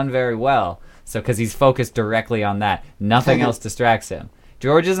 it's done very well. So because he's focused directly on that, nothing else distracts him.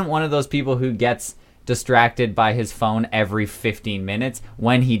 George isn't one of those people who gets distracted by his phone every 15 minutes.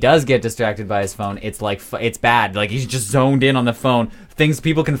 When he does get distracted by his phone, it's like it's bad. Like he's just zoned in on the phone.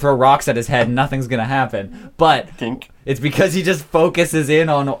 People can throw rocks at his head, and nothing's gonna happen. But it's because he just focuses in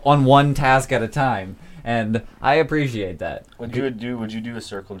on one task at a time, and I appreciate that. Would you do a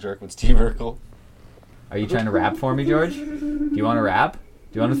circle jerk with Steve Urkel? Are you trying to rap for me, George? Do you want to rap?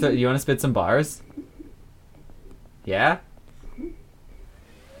 Do you want to spit some bars? Yeah.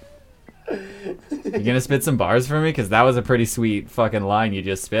 You gonna spit some bars for me? Because that was a pretty sweet fucking line you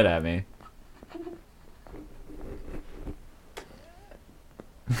just spit at me.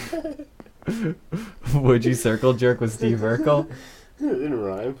 Would you circle jerk with Steve Urkel? It didn't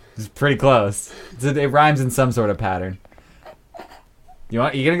rhyme. It's pretty close. It rhymes in some sort of pattern. You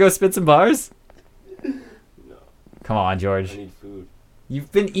gonna go spit some bars? No. Come on, George. I need food.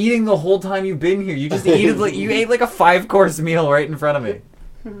 You've been eating the whole time you've been here. You just ate like a 5-course meal right in front of me.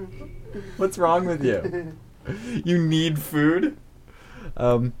 What's wrong with you? You need food?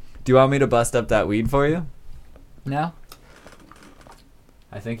 Do you want me to bust up that weed for you? No?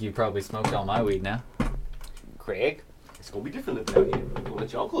 I think you probably smoked all my weed now. Craig, it's gonna be different now. Don't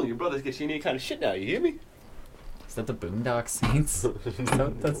let your uncle and your brothers get you any kind of shit now, you hear me? Is that the Boondock Saints?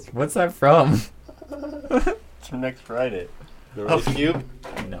 What's that from? It's from next Friday. The Ice Cube?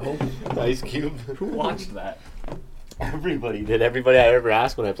 No. Ice Cube? Who watched that? Everybody did. Everybody I ever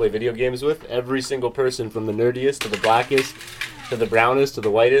asked when I play video games with. Every single person from the nerdiest to the blackest To the brownest, to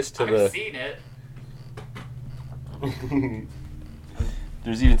the whitest, to I've seen it.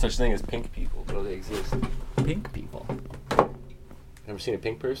 There's even such thing as pink people, though they exist. Pink people. Ever seen a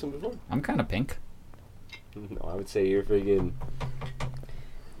pink person before? I'm kind of pink. No, I would say you're friggin'...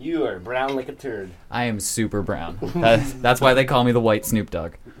 You are brown like a turd. I am super brown. That's why they call me the white Snoop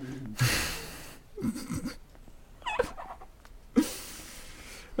Dogg.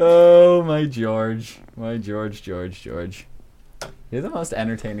 Oh, my George. My George. You're the most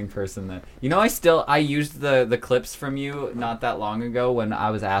entertaining person that... You know, I used the clips from you not that long ago when I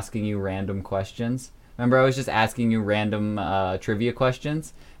was asking you random questions. Remember, I was just asking you random trivia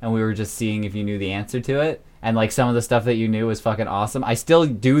questions, and we were just seeing if you knew the answer to it. And, like, some of the stuff that you knew was fucking awesome. I still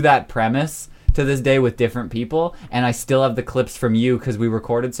do that premise to this day with different people, and I still have the clips from you because we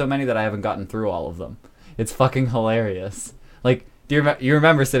recorded so many that I haven't gotten through all of them. It's fucking hilarious. Like, you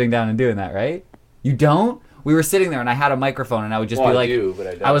remember sitting down and doing that, right? You don't? We were sitting there, and I had a microphone, and I would just be like... I do, but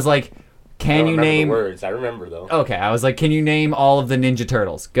I don't. I was like, can you name... the words. I remember, though. Okay, I was like, can you name all of the Ninja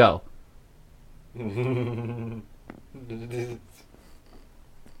Turtles? Go. Are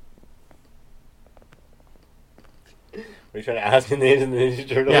you trying to ask me the names of the Ninja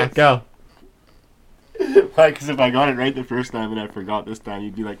Turtles? Yeah, go. Why? Because if I got it right the first time and I forgot this time,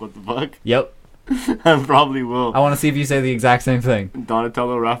 you'd be like, what the fuck? Yep. I probably will. I want to see if you say the exact same thing.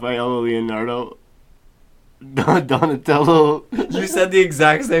 Donatello, Raphael, Leonardo... Donatello. You said the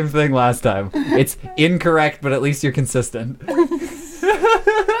exact same thing last time. It's incorrect, but at least you're consistent. I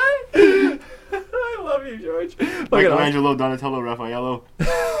love you, George. Michelangelo, Donatello, Raffaello.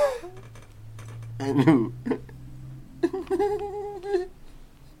 And who?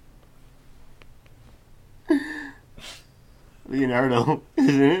 Leonardo,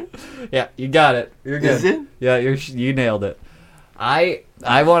 isn't it? Yeah, you got it. You're good. Is it? Yeah, you nailed it. I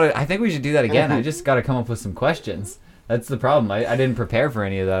think we should do that again. I just got to come up with some questions. That's the problem. I didn't prepare for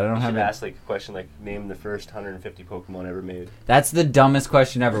any of that. I don't have. Ask like a question like name the first 150 Pokemon ever made. That's the dumbest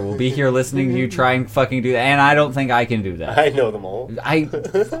question ever. We'll be here listening to you try and fucking do that, and I don't think I can do that. I know them all.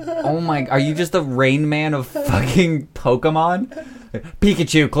 Oh my! Are you just the Rain Man of fucking Pokemon?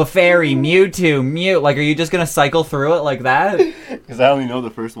 Pikachu, Clefairy, Mewtwo, Mew. Like, are you just gonna cycle through it like that? Because I only know the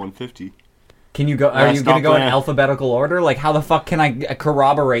first 150. Can you go? Are you going to go in alphabetical order? Like, how the fuck can I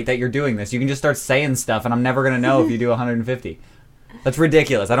corroborate that you're doing this? You can just start saying stuff, and I'm never going to know if you do 150. That's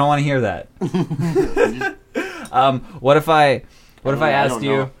ridiculous. I don't want to hear that. What if I asked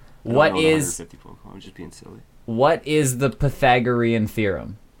you, what is? I'm just being silly. What is the Pythagorean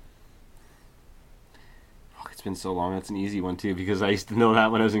theorem? Fuck, it's been so long. That's an easy one too, because I used to know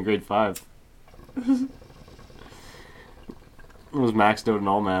that when I was in grade 5. I was maxed out in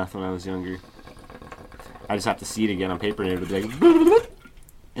all math when I was younger. I just have to see it again on paper and it'll be like,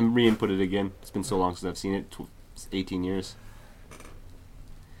 and re-input it again. It's been so long since I've seen it. 18 years.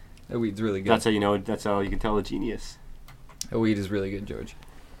 That weed's really good. That's how you know. That's how you can tell a genius. That weed is really good, George.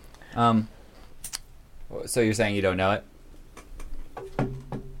 So you're saying you don't know it?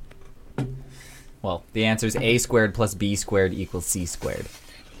 Well, the answer is a squared plus b squared equals c squared.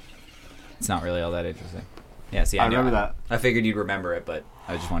 It's not really all that interesting. Yeah, see, I remember that. I figured you'd remember it, but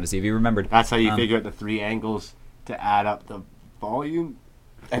I just wanted to see if you remembered. That's how you figure out the 3 angles to add up the volume.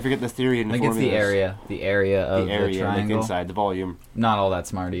 I forget the theory and the formulas. I think it's the area of the triangle. Like inside the volume. Not all that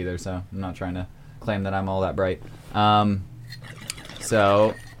smart either, so I'm not trying to claim that I'm all that bright.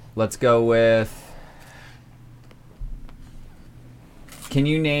 So let's go with. Can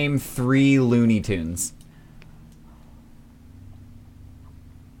you name 3 Looney Tunes?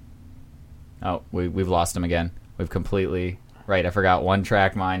 Oh, we've lost him again. We've completely... Right, I forgot one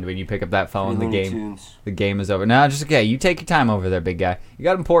track mind. When you pick up that phone, the game is over. No, just okay. You take your time over there, big guy. You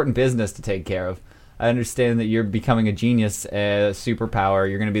got important business to take care of. I understand that you're becoming a genius, superpower.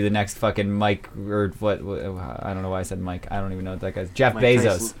 You're going to be the next fucking Mike, or what? I don't know why I said Mike. I don't even know what that guy's. Jeff Bezos.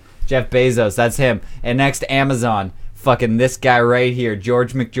 Tyson. Jeff Bezos, that's him. And next, Amazon. Fucking this guy right here,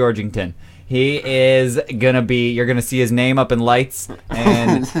 George McGeorgington. He is gonna be. You're gonna see his name up in lights,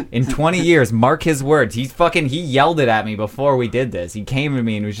 and in 20 years, mark his words. He yelled it at me before we did this. He came to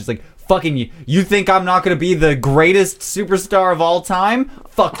me and was just like, "Fucking you think I'm not gonna be the greatest superstar of all time?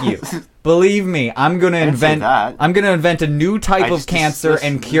 Fuck you. Believe me, I'm gonna invent a new type of cancer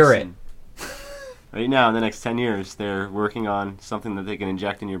and cure it." Right now, in the next 10 years, they're working on something that they can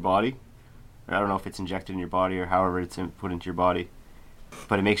inject in your body. Or I don't know if it's injected in your body or however it's put into your body.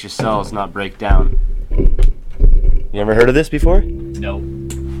 But it makes your cells not break down. You ever heard of this before? No.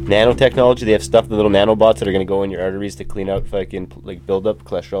 Nanotechnology, they have stuff, the little nanobots that are going to go in your arteries to clean out fucking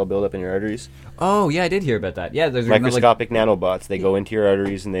cholesterol buildup in your arteries. Oh, yeah, I did hear about that. Yeah, there's microscopic nanobots. They go into your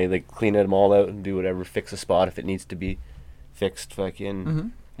arteries and they clean them all out and do whatever, fix a spot if it needs to be fixed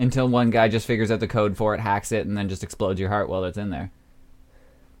fucking... Until one guy just figures out the code for it, hacks it, and then just explodes your heart while it's in there.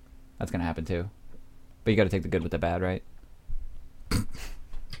 That's gonna happen too. But you gotta take the good with the bad, right?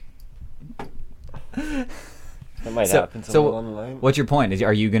 That might happen somewhere along the line. What's your point?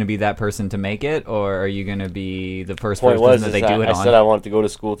 Are you going to be that person to make it, or are you going to be the first Point person that they do it on? I said I wanted to go to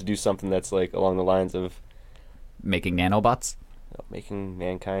school to do something that's like along the lines of making nanobots? Making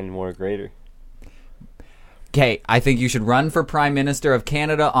mankind more greater. Okay, I think you should run for Prime Minister of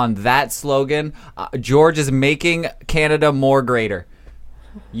Canada on that slogan. George is making Canada more greater.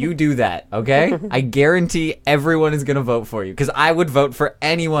 You do that, okay? I guarantee everyone is going to vote for you, because I would vote for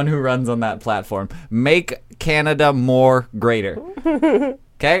anyone who runs on that platform. Make Canada more greater.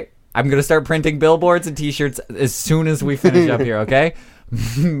 Okay? I'm going to start printing billboards and t-shirts as soon as we finish up here, okay?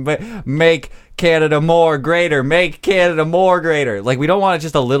 Make Canada more greater. Make Canada more greater. Like, we don't want it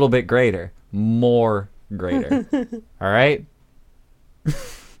just a little bit greater. More greater. All right?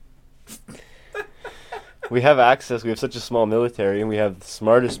 We have access. We have such a small military, and we have the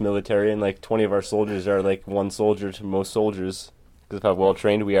smartest military, and like 20 of our soldiers are like one soldier to most soldiers because of how well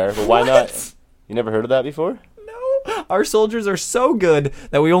trained we are. But why not? You never heard of that before? No. Our soldiers are so good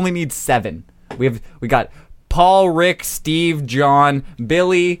that we only need 7. We got Paul, Rick, Steve, John,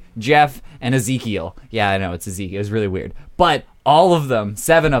 Billy, Jeff, and Ezekiel. Yeah, I know it's Ezekiel. It's really weird, but all of them,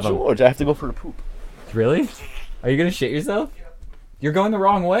 7 of them. George, I have to go for a poop. Really? Are you gonna shit yourself? You're going the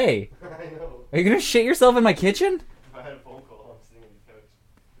wrong way. I know. Are you gonna shit yourself in my kitchen? If I had a phone call, I'm sitting on the couch.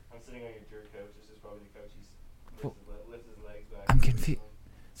 I'm sitting on your jerk couch. This is probably the couch he's lifts his legs back. I'm confused.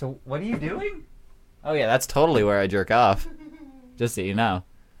 So what are you doing? Oh yeah, that's totally where I jerk off. Just so you know,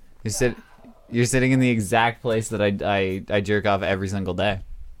 you're sitting in the exact place that I jerk off every single day.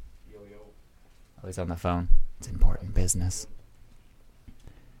 Always on the phone. It's important business.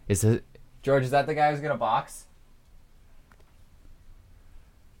 Is it George? Is that the guy who's gonna box?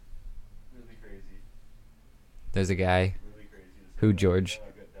 There's a guy who, George,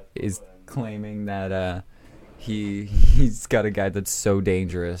 is claiming that he's got a guy that's so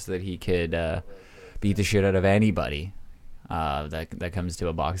dangerous that he could beat the shit out of anybody that comes to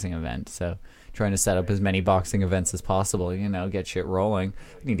a boxing event. So trying to set up as many boxing events as possible, get shit rolling.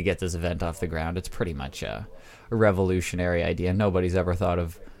 We need to get this event off the ground. It's pretty much a revolutionary idea. Nobody's ever thought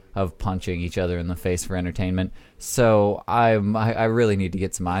of punching each other in the face for entertainment. So I really need to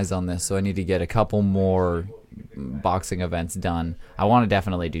get some eyes on this. So I need to get a couple more boxing events done. I want to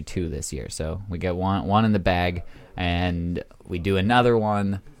definitely do 2 this year. So we get one in the bag, and we do another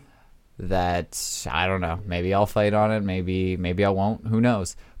one that I don't know. Maybe I'll fight on it. Maybe I won't. Who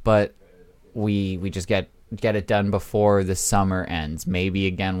knows? But we just get it done before the summer ends. Maybe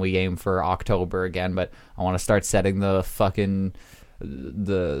again we aim for October again. But I want to start setting the fucking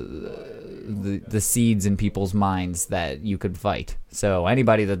the seeds in people's minds that you could fight. So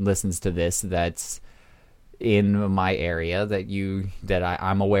anybody that listens to this that's in my area that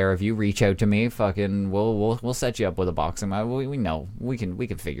I'm aware of, you reach out to me. Fucking we'll set you up with a boxing match. We know we can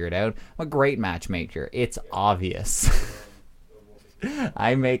figure it out. I'm a great matchmaker. It's obvious.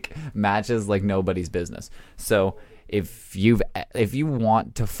 I make matches like nobody's business. So if you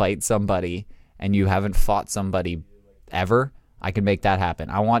want to fight somebody and you haven't fought somebody ever, I can make that happen.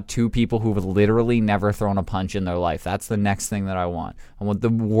 I want 2 people who've literally never thrown a punch in their life. That's the next thing that I want. I want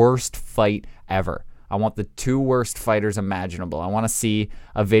the worst fight ever. I want the 2 worst fighters imaginable. I want to see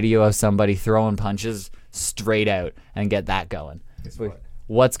a video of somebody throwing punches straight out and get that going.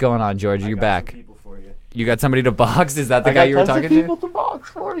 What's going on, George? You're back. You got somebody to box? Is that the guy you were talking to? I got people to box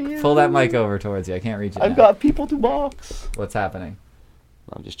for you. Pull that mic over towards you. I can't reach it. I've got people to box. What's happening?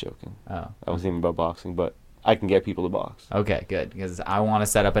 I'm just joking. Oh. I wasn't even about boxing, but I can get people to box. Okay, good. Because I want to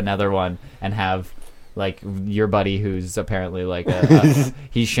set up another one and have, like, your buddy who's apparently, like,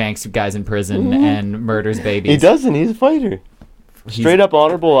 he shanks guys in prison and murders babies. He doesn't. He's a fighter. Straight up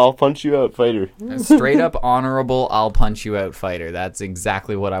honorable, I'll punch you out fighter. Straight up honorable, I'll punch you out fighter. That's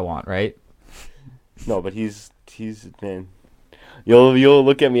exactly what I want, right? No, but he's man. You'll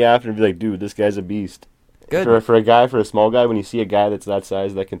look at me after and be like, dude, this guy's a beast. Good. For a small guy, when you see a guy that's that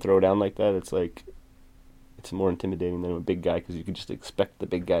size that can throw down like that, it's like, it's more intimidating than a big guy because you can just expect the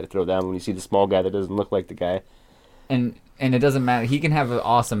big guy to throw down when you see the small guy that doesn't look like the guy. And it doesn't matter. He can have an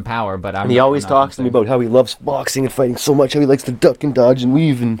awesome power, but he always talks to me about how he loves boxing and fighting so much, how he likes to duck and dodge and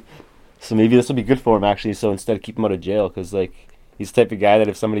weave, and so maybe this will be good for him actually. So instead of keep him out of jail, because like he's the type of guy that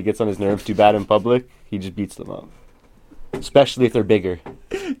if somebody gets on his nerves too bad in public, he just beats them up. Especially if they're bigger.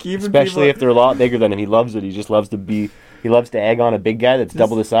 Especially if they're a lot bigger than him. He loves it. He just loves to be. He loves to egg on a big guy that's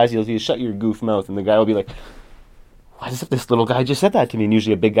double the size. He'll shut your goof mouth, and the guy will be like, "Why does this little guy just said that to me?" And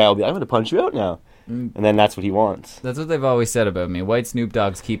usually a big guy will be, "I'm going to punch you out now." and then that's what he wants. That's what they've always said about me. White Snoop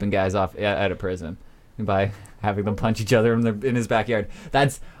Dogg's keeping guys off out of prison by having them punch each other in his backyard.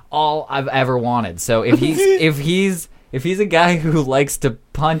 That's all I've ever wanted. So if he's a guy who likes to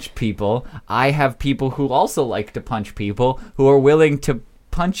punch people, I have people who also like to punch people who are willing to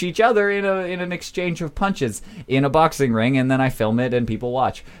punch each other in an exchange of punches in a boxing ring, and then I film it and people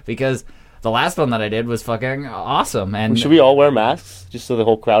watch. Because the last one that I did was fucking awesome. And should we all wear masks just so the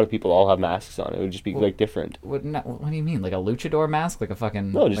whole crowd of people all have masks on? It would just be like different. What do you mean? Like a luchador mask? Like a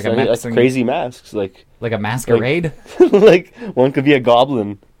fucking no, just like crazy masks, like a masquerade. Like one could be a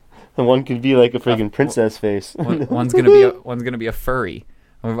goblin, and one could be like a friggin' princess face. One's gonna be a furry.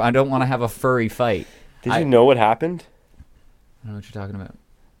 I don't want to have a furry fight. Did you know what happened? I don't know what you're talking about.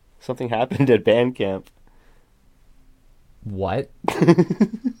 Something happened at band camp. What?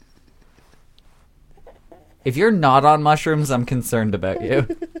 If you're not on mushrooms, I'm concerned about you.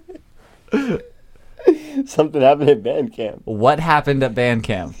 Something happened at band camp. What happened at band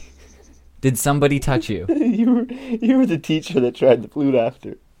camp? Did somebody touch you? You were the teacher that tried the flute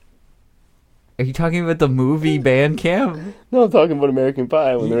after. Are you talking about the movie Band Camp? No, I'm talking about American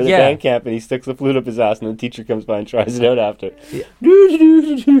Pie when they're in the band camp and he sticks the flute up his ass and the teacher comes by and tries it out after. Yeah.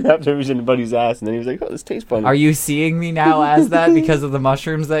 After he was in the buddy's ass, and then he was like, "Oh, this tastes funny." Are you seeing me now as that because of the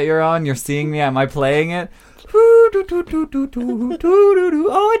mushrooms that you're on? You're seeing me? Am I playing it? Oh,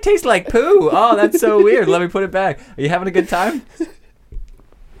 it tastes like poo. Oh, that's so weird. Let me put it back. Are you having a good time?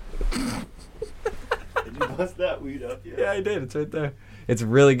 Did you bust that weed up yet? Yeah, I did. It's right there. It's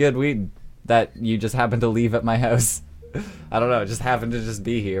really good weed that you just happened to leave at my house. I don't know. It just happened to just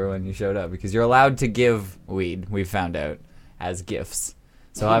be here when you showed up because you're allowed to give weed, we've found out, as gifts.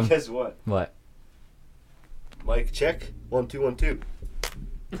 So Guess what? What? Mic check. 1 2 1 2.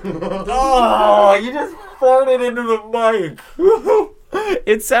 Oh, you just farted into the mic.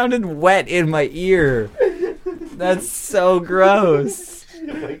 It sounded wet in my ear. That's so gross.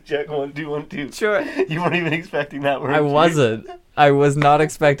 Mic check. 1 2 1 2. Sure. You weren't even expecting that word. I wasn't. I was not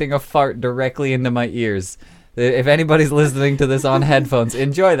expecting a fart directly into my ears. If anybody's listening to this on headphones,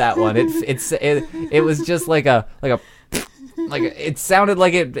 enjoy that one. It was just like it sounded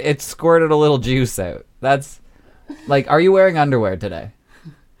like it squirted a little juice out. That's like, are you wearing underwear today?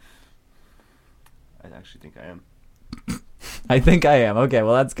 I actually think I am. I think I am. Okay,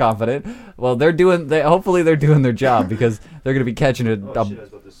 well that's confident. Well, hopefully they're doing their job because they're gonna be catching it. Oh shit! I was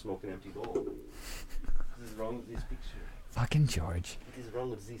about to smoke an empty bowl. What is wrong with this picture? Fucking George. What is wrong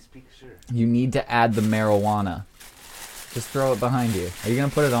with this picture? You need to add the marijuana. Just throw it behind you. Are you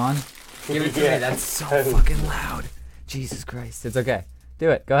gonna put it on? Give it to me. That's so fucking loud. Jesus Christ. It's okay. Do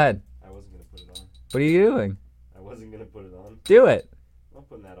it. Go ahead. I wasn't gonna put it on. What are you doing? I wasn't gonna put it on. Do it. I'm not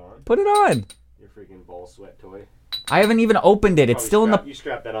putting that on. Put it on. Your freaking ball sweat toy. I haven't even opened it. It's still You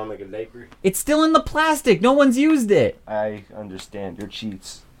strap that on like a diaper. It's still in the plastic. No one's used it. I understand. You're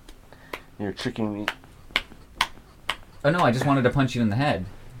cheats. You're tricking me. Oh no, I just wanted to punch you in the head.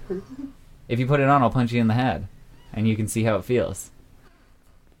 If you put it on, I'll punch you in the head. And you can see how it feels.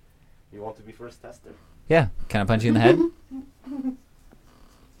 You want to be first tester? Yeah. Can I punch you in the head?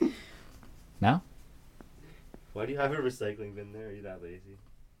 No? Why do you have a recycling bin there? Are you that lazy?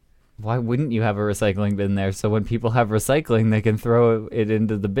 Why wouldn't you have a recycling bin there so when people have recycling, they can throw it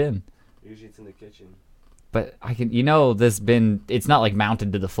into the bin? Usually it's in the kitchen. But this bin, it's not like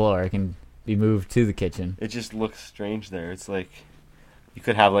mounted to the floor. It can be moved to the kitchen. It just looks strange there. It's like you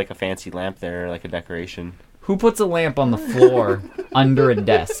could have like a fancy lamp there, like a decoration. Who puts a lamp on the floor under a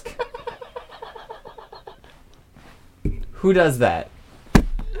desk? Who does that?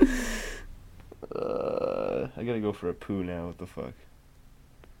 I gotta go for a poo now. What the fuck?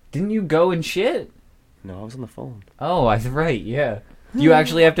 Didn't you go and shit? No, I was on the phone. Oh, right, yeah. Do you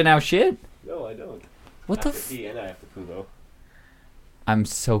actually have to now shit? No, I don't. What I have to pee and I have to poo though. I'm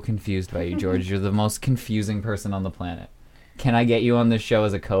so confused by you, George. You're the most confusing person on the planet. Can I get you on this show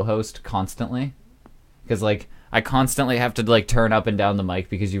as a co-host constantly? Because, like, I constantly have to, like, turn up and down the mic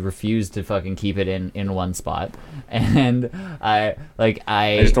because you refuse to fucking keep it in one spot. And I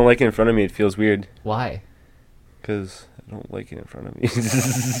just don't like it in front of me. It feels weird. Why? Because I don't like it in front of me.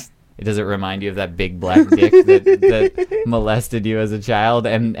 Does it remind you of that big black dick that molested you as a child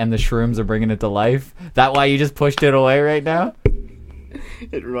and the shrooms are bringing it to life? That why you just pushed it away right now?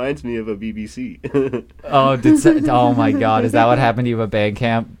 It reminds me of a BBC. Oh my God! Is that what happened to you at band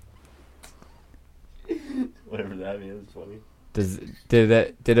camp? Whatever that means, it's funny.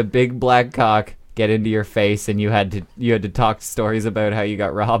 Did a big black cock get into your face and you had to talk stories about how you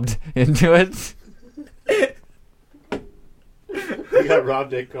got robbed into it? You got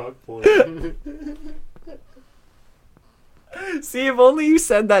robbed at cock porn. See, if only you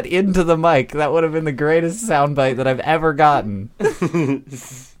said that into the mic, that would have been the greatest soundbite that I've ever gotten.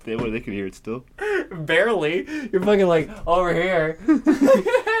 They could hear it still. Barely. You're fucking like, over here.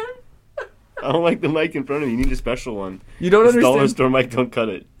 I don't like the mic in front of you. You need a special one. You don't understand. Dollar store mic, don't cut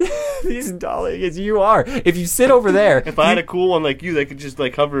it. These dollars, you are. If you sit over there. If I had a cool one like you that could just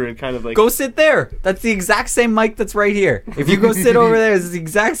like hover and kind of like. Go sit there. That's the exact same mic that's right here. If you go sit over there, it's the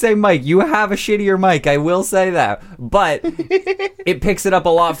exact same mic. You have a shittier mic, I will say that. But it picks it up a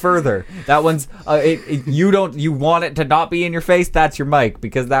lot further. That one's, you want it to not be in your face, that's your mic.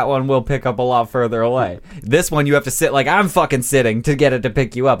 Because that one will pick up a lot further away. This one you have to sit like I'm fucking sitting to get it to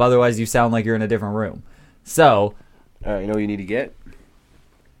pick you up. Otherwise you sound like you're in a different room. So. You know what you need to get?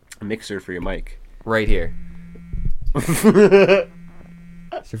 A mixer for your mic. Right here. Is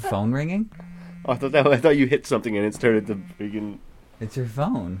your phone ringing? Oh, I thought you hit something and it started to freaking. It's your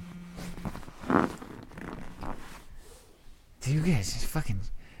phone. Dude, you guys, fucking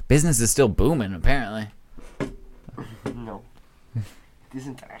business is still booming. Apparently. No, it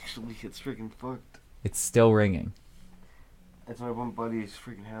isn't actually. It's freaking fucked. It's still ringing. That's my one buddy. He's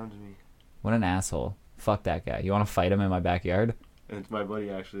freaking hounding me. What an asshole! Fuck that guy. You want to fight him in my backyard? And it's my buddy,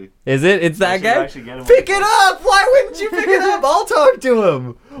 actually. Is it? It's that guy? Pick it up! Why wouldn't you pick it up? I'll talk to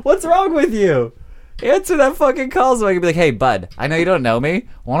him. What's wrong with you? Answer that fucking call so I can be like, hey, bud, I know you don't know me.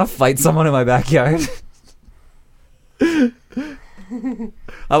 Want to fight someone in my backyard? I'm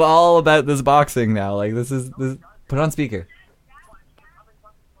all about this boxing now. Like, this. Put it on speaker.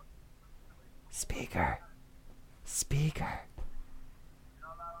 Speaker.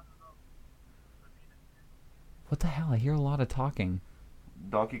 What the hell? I hear a lot of talking.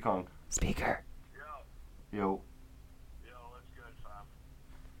 Donkey Kong. Speaker. Yo. Yo, what's good, fam?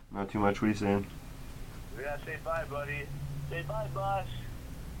 Not too much. What are you saying? We gotta say bye, buddy. Say bye, boss.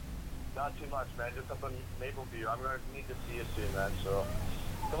 Not too much, man. Just up in Mapleview. I'm gonna need to see you soon, man. So,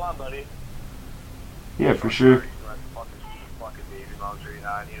 come on, buddy. Yeah, for sure. Fucking baby moms right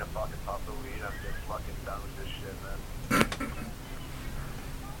now. I need a fucking puff of weed. I'm just fucking done with this shit, man.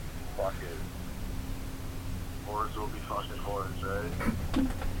 Fuck it. Whores will be fucking whores, right?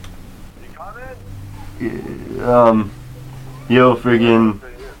 You coming? Yo, friggin',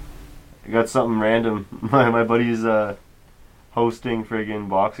 I got something random. My buddy's hosting friggin'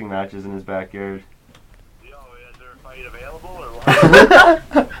 boxing matches in his backyard. Yo, is there a fight available or what?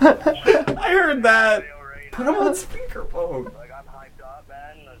 I heard that. Put him on speakerphone. Like, I'm hyped up,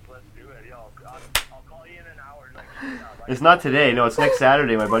 man. Let's do it. Yo, I'll call you in an hour. It's not today. No, it's next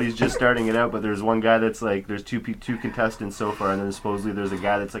Saturday. My buddy's just starting it out, but there's one guy that's like, there's two contestants so far, and then supposedly there's a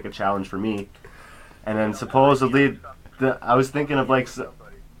guy that's like a challenge for me. And then supposedly, I was thinking of like,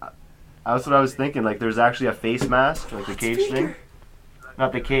 that's what I was thinking. Like, there's actually a face mask, like the cage thing.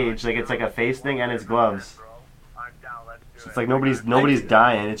 Not the cage, like it's like a face thing, and it's gloves. So it's like nobody's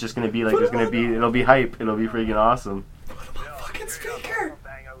dying. It's just gonna be like it'll be hype. It'll be freaking awesome. Fucking speaker.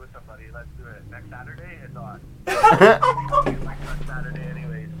 Bang out with somebody. Let's do it. Next Saturday, it's on. Next Saturday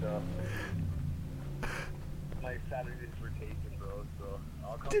anyway, so. My Saturdays were taken, bro, so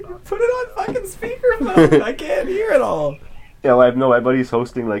I'll come Dude, put it on fucking speakerphone. I can't hear it all. Yeah, well, my buddy's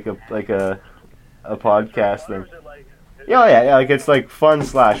hosting like a podcast thing. Yeah, like it's like fun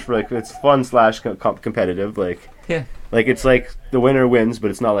slash competitive, like. Yeah. Like it's like the winner wins,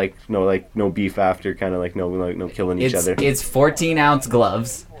 but it's not like no beef after, kind of like no killing each other. It's 14-ounce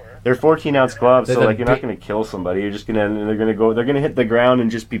gloves. They're 14-ounce gloves, so like you're not gonna kill somebody. You're just they're gonna hit the ground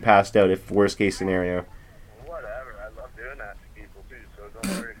and just be passed out if worst case scenario. Whatever, I love doing that to people too, so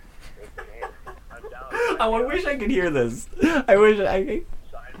don't worry. I'm down. I wish I could hear this. I wish I could.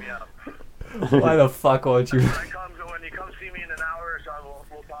 Sign me up. Why the fuck won't you? When you come see me in an hour or so,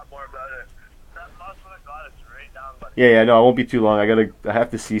 we'll talk more about it. That's what I got. It's right down, buddy. Yeah, no, it won't be too long. I have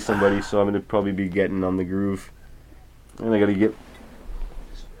to see somebody, so I'm gonna probably be getting on the groove, and I gotta get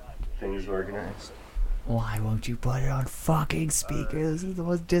things organized. Why won't you put it on fucking speaker? This is the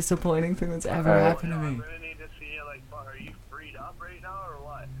most disappointing thing that's ever happened to me. I'm gonna need to see you. Like, are you freed up right now or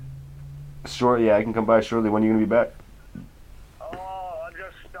what? Sure, yeah, I can come by shortly. When are you gonna be back? Oh, I'm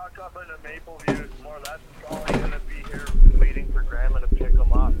just stuck up in the Mapleview. More or less, probably gonna be here waiting for Grandma to pick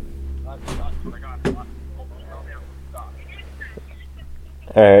them up.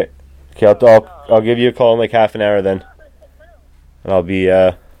 All right. Okay, I'll give you a call in like half an hour then, and I'll be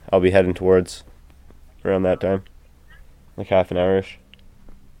heading towards around that time, like half an hour-ish.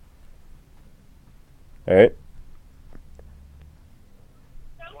 All right.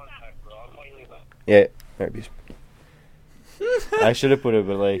 Yeah. All right, peace. I should have put it,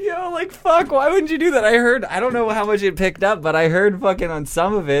 but like, Yo, like, fuck, why wouldn't you do that? I don't know how much it picked up, but I heard fucking on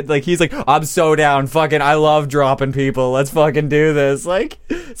some of it, like, he's like, I'm so down, fucking, I love dropping people, let's fucking do this. Like,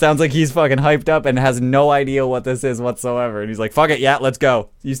 sounds like he's fucking hyped up and has no idea what this is whatsoever. And he's like, fuck it, yeah, let's go.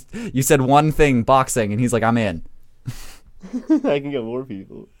 You said one thing, boxing, and he's like, I'm in. I can get more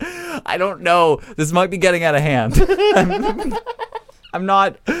people. I don't know. This might be getting out of hand. I'm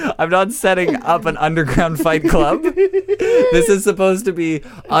not setting up an underground fight club. This is supposed to be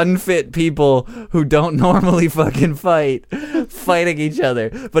unfit people who don't normally fucking fighting each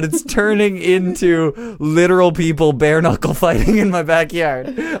other. But it's turning into literal people bare knuckle fighting in my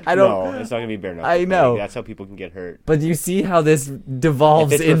backyard. No, it's not gonna be bare knuckle. I know. That's how people can get hurt. But you see how this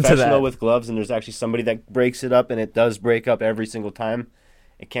devolves if it's into professional that. with gloves and there's actually somebody that breaks it up and it does break up every single time,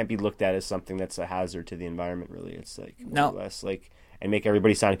 it can't be looked at as something that's a hazard to the environment, really. It's like more or less like, and make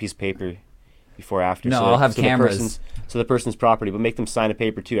everybody sign a piece of paper before after. No, I'll have cameras. The person's property, but make them sign a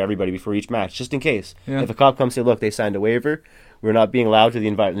paper too, everybody, before each match, just in case. Yeah. If a cop comes and say, look, they signed a waiver, we're not being allowed to the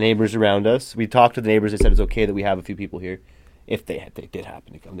neighbors around us. We talked to the neighbors, they said it's okay that we have a few people here. If they did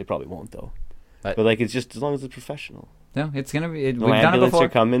happen to come. They probably won't, though. But like, it's just as long as it's professional. No, it's going to be... No we've done it before. ambulance are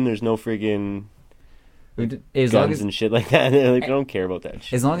coming, there's no friggin'... guns and shit like that. Like, I don't care about that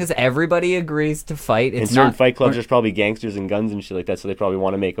shit. As long as everybody agrees to fight, it's in certain fight clubs, there's probably gangsters and guns and shit like that, so they probably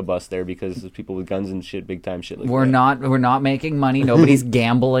want to make a bus there because there's people with guns and shit, big time shit like that. We're not making money. Nobody's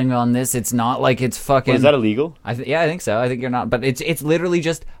gambling on this. It's not like it's fucking... Is that illegal? Yeah, I think so. I think you're not. But it's literally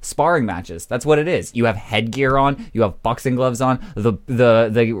just sparring matches. That's what it is. You have headgear on. You have boxing gloves on.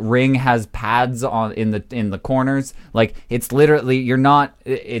 The ring has pads on in the corners. Like, it's literally... You're not...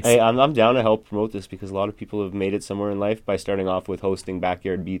 Hey, I'm down to help promote this because a lot of people have made it somewhere in life by starting off with hosting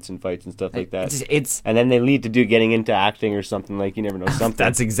backyard beats and fights and stuff like that. And then they lead to getting into acting or something, like, you never know, something.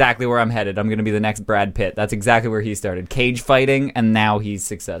 That's exactly where I'm headed. I'm going to be the next Brad Pitt. That's exactly where he started. Cage fighting, and now he's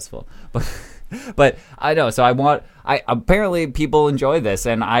successful. But I know, so apparently people enjoy this,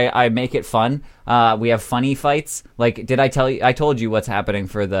 and I make it fun. We have funny fights. Like, did I tell you? I told you what's happening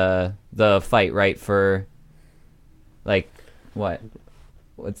for the fight, right? For, like, what?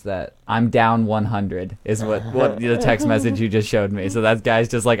 What's that? I'm down 100 is what the text message you just showed me. So that guy's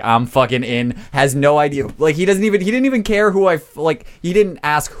just like, I'm fucking in, has no idea. Like, he didn't even care who he didn't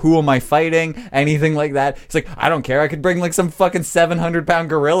ask who am I fighting, anything like that. He's like, I don't care. I could bring like some fucking 700-pound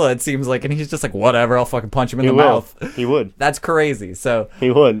gorilla, it seems like. And he's just like, whatever, I'll fucking punch him in the mouth. He would. That's crazy. So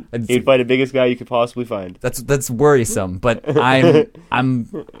he would. He'd fight the biggest guy you could possibly find. That's worrisome, but I'm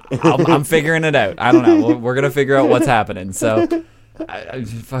figuring it out. I don't know. We're going to figure out what's happening. So I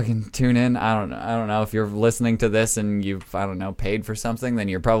just fucking tune in. I don't know if you're listening to this and you've paid for something, then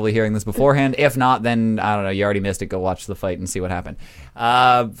you're probably hearing this beforehand. If not, then I don't know, you already missed it. Go watch the fight and see what happened.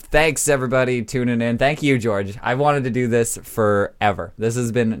 Thanks everybody tuning in. Thank you, George. I wanted to do this forever. This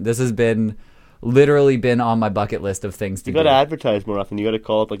has been literally been on my bucket list of things to do. You gotta advertise more often. You gotta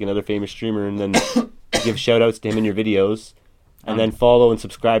call up like another famous streamer and then give shout outs to him in your videos, and then follow and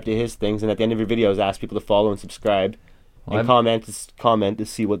subscribe to his things, and at the end of your videos ask people to follow and subscribe. And comment to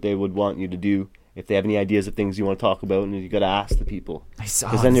see what they would want you to do, if they have any ideas of things you want to talk about, and you got to ask the people.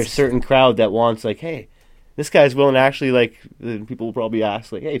 Because then there's a certain crowd that wants, like, hey, this guy's willing to actually, like, people will probably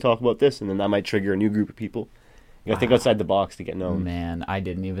ask, like, hey, talk about this, and then that might trigger a new group of people. You got to think outside the box to get known. Man, I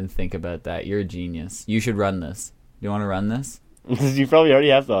didn't even think about that. You're a genius. You should run this. Do you want to run this? You probably already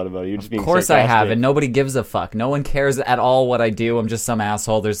have thought about it. You're just being sarcastic. Of course I have, and nobody gives a fuck. No one cares at all what I do. I'm just some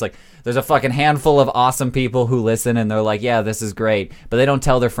asshole. There's a fucking handful of awesome people who listen, and they're like, yeah, this is great. But they don't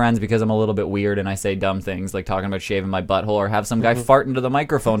tell their friends because I'm a little bit weird and I say dumb things, like talking about shaving my butthole or have some guy fart into the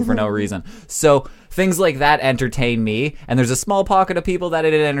microphone for no reason. So things like that entertain me, and there's a small pocket of people that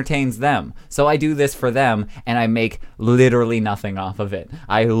it entertains them. So I do this for them, and I make literally nothing off of it.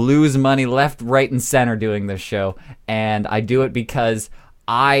 I lose money left, right, and center doing this show, and I do it because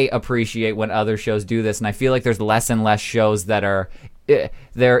I appreciate when other shows do this, and I feel like there's less and less shows that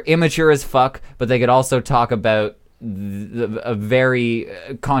they're immature as fuck, but they could also talk about very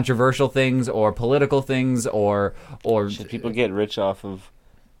controversial things or political things or should people get rich off of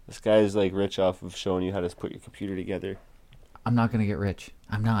this guy's like rich off of showing you how to put your computer together? I'm not gonna get rich.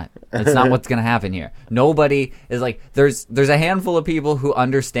 I'm not. That's not what's gonna happen here. Nobody is like, there's a handful of people who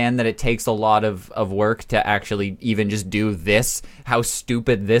understand that it takes a lot of work to actually even just do this, how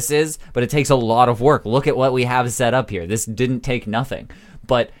stupid this is, but it takes a lot of work. Look at what we have set up here. This didn't take nothing.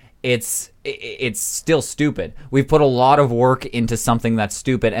 But it's still stupid. We've put a lot of work into something that's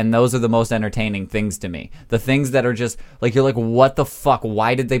stupid, and those are the most entertaining things to me. The things that are just like, you're like, what the fuck?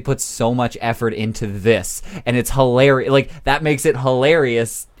 Why did they put so much effort into this? And it's hilarious. Like, that makes it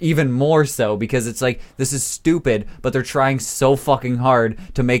hilarious even more so, because it's like, this is stupid, but they're trying so fucking hard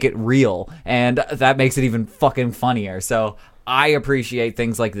to make it real, and that makes it even fucking funnier. So I appreciate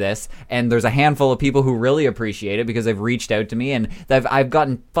things like this, and there's a handful of people who really appreciate it because they've reached out to me, and I've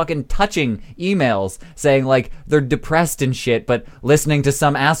gotten fucking touching emails saying like they're depressed and shit, but listening to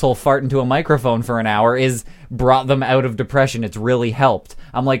some asshole fart into a microphone for an hour is brought them out of depression. It's really helped.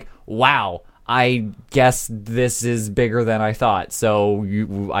 I'm like, wow, I guess this is bigger than I thought,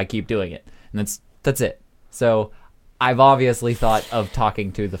 so I keep doing it, and that's it. So I've obviously thought of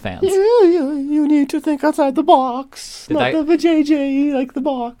talking to the fans. You need to think outside the box. Not the JJ, like the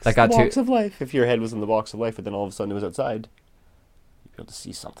box. That got the box of life. If your head was in the box of life, but then all of a sudden it was outside, you'd be able to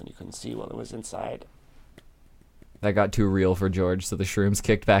see something you couldn't see while it was inside. That got too real for George, so the shrooms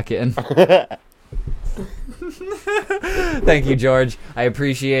kicked back in. Thank you, George. I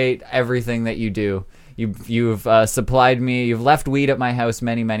appreciate everything that you do. You've supplied me. You've left weed at my house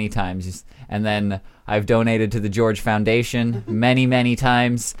many, many times, and then I've donated to the George Foundation many, many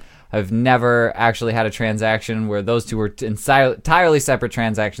times. I've never actually had a transaction where those two were entirely separate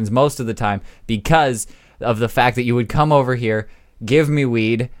transactions most of the time, because of the fact that you would come over here, give me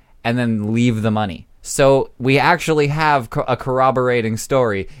weed, and then leave the money. So we actually have a corroborating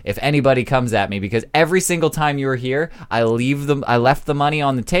story if anybody comes at me, because every single time you were here, I left the money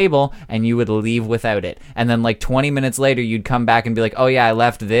on the table and you would leave without it. And then like 20 minutes later, you'd come back and be like, oh yeah, I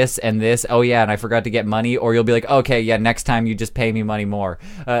left this and this. Oh yeah, and I forgot to get money. Or you'll be like, okay, yeah, next time you just pay me money more.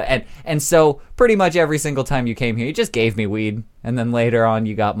 And so pretty much every single time you came here, you just gave me weed. And then later on,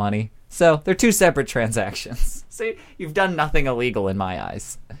 you got money. So they're two separate transactions. So you've done nothing illegal in my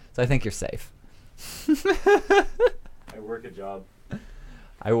eyes. So I think you're safe. I work a job.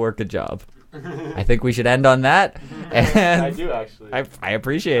 I think we should end on that. And I do, actually. I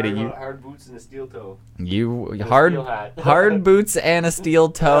appreciate it. You hard boots and a steel toe. Hard boots and a steel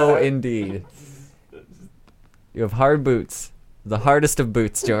toe, indeed. You have hard boots, the hardest of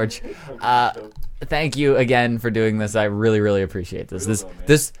boots, George. Thank you again for doing this. I really, really appreciate this.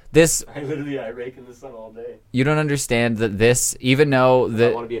 This. I rake in the sun all day. You don't understand that this, even though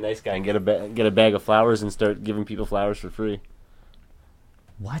that. I want to be a nice guy and get a bag of flowers and start giving people flowers for free.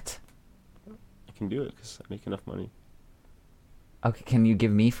 What? I can do it because I make enough money. Okay, can you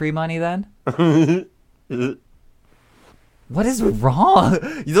give me free money then? What is wrong?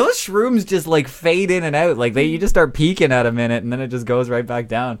 Those shrooms just like fade in and out. Like you just start peaking at a minute and then it just goes right back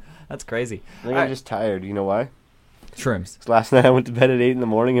down. That's crazy. I think I'm just tired. You know why? Shrooms. 'Cause last night I went to bed at 8 in the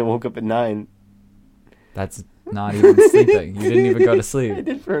morning and woke up at 9. That's not even sleeping. You didn't even go to sleep. I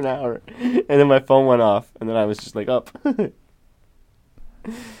did for an hour. And then my phone went off and then I was just like up. Okay.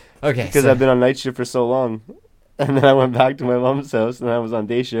 Because I've been on night shift for so long. And then I went back to my mom's house and I was on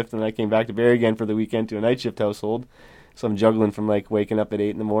day shift and I came back to Barrie again for the weekend to a night shift household. So I'm juggling from like waking up at 8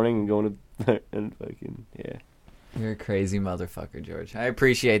 in the morning and going to and fucking yeah. You're a crazy motherfucker, George. I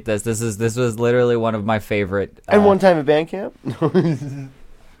appreciate this. This was literally one of my favorite. And one time at band camp.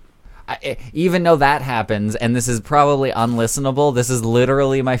 Even though that happens, and this is probably unlistenable, this is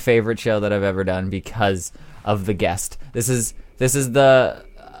literally my favorite show that I've ever done because of the guest. This is the.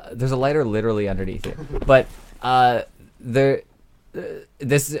 There's a lighter literally underneath it, but this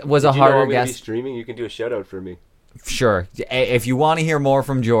was a harder guest. Streaming, you can do a shout out for me. Sure. If you want to hear more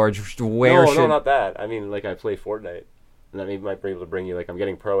from George, No, not that. I mean, like, I play Fortnite. And that might be able to bring you, like, I'm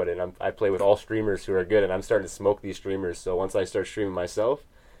getting pro at it. And I play with all streamers who are good. And I'm starting to smoke these streamers. So once I start streaming myself.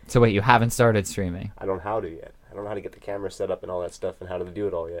 So wait, you haven't started streaming? I don't know how to yet. I don't know how to get the camera set up and all that stuff and how to do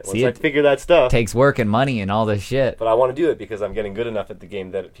it all yet. Once I figure that stuff. Takes work and money and all this shit. But I want to do it because I'm getting good enough at the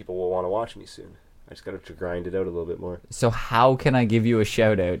game that people will want to watch me soon. I just got to grind it out a little bit more. So how can I give you a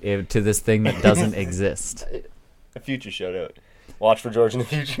shout out to this thing that doesn't exist? A future shout out. Watch for George in the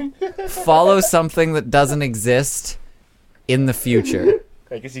future. Follow something that doesn't exist in the future.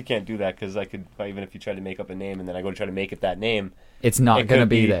 I guess you can't do that because I could, even if you try to make up a name and then I go to try to make it that name, it's not going to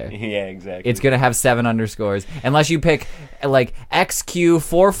be there. Yeah, exactly. It's going to have 7 underscores unless you pick like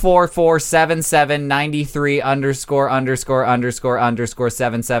XQ4447793 underscore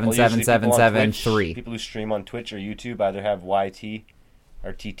 7777773. People who stream on Twitch or YouTube either have YT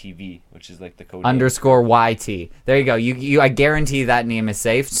or TTV, which is like the code underscore YT. There you go. You I guarantee that name is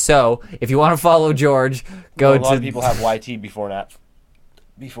safe. So if you want to follow George, go to. A lot of people have YT before and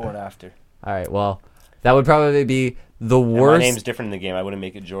after. All right. Well, that would probably be the worst. And my name's different in the game. I wouldn't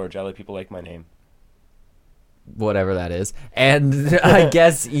make it George. I let people like my name. whatever that is. And I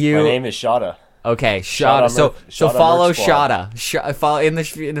guess you. My name is Shada. Okay, Shada. So follow Shada. Follow in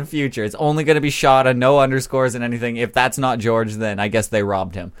the future. It's only going to be Shada, no underscores and anything. If that's not George, then I guess they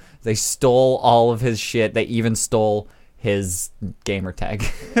robbed him. They stole all of his shit. They even stole his gamer tag.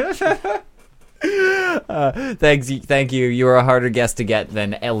 Thank you. You were a harder guest to get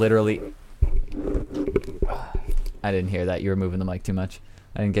than literally. I didn't hear that. You were moving the mic too much.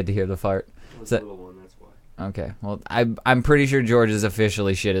 I didn't get to hear the fart. A little one, that's why. Okay, well, I'm pretty sure George is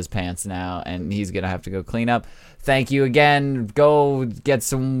officially shit his pants now, and he's gonna have to go clean up. Thank you again. Go get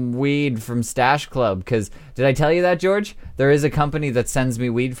some weed from Stash Club, because did I tell you that, George? There is a company that sends me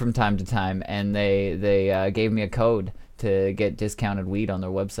weed from time to time, and they gave me a code to get discounted weed on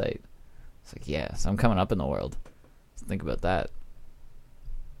their website. It's like, yeah, so I'm coming up in the world. Think about that.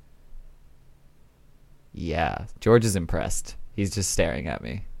 Yeah, George is impressed. He's just staring at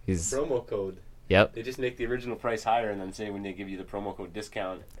me. He's Promo code. Yep. They just make the original price higher and then say when they give you the promo code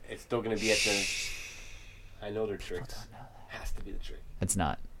discount, it's still going to be at the... I know they're tricks. Has to be the trick. It's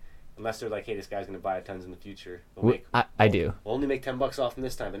not. Unless they're like, hey, this guy's going to buy tons in the future. I do. We'll only make $10 off from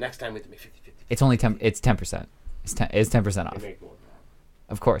this time, but next time we have to make 50-50. It's only 10%. It's 10%. It's 10% off. They make more than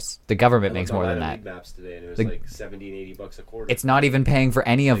that. Of course. The government makes more than that. Weed maps today, and it was like $70 and $80 a quarter. It's not even paying for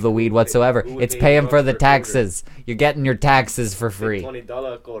any of the weed whatsoever. It's paying for the taxes. You're getting your taxes for free.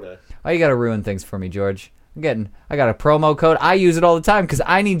 $20 a quarter. Why you gotta ruin things for me, George? I got a promo code. I use it all the time because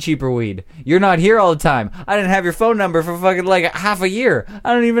I need cheaper weed. You're not here all the time. I didn't have your phone number for fucking like half a year.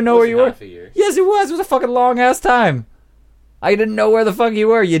 I don't even know where you were. Half a year? Yes, it was. It was a fucking long ass time. I didn't know where the fuck you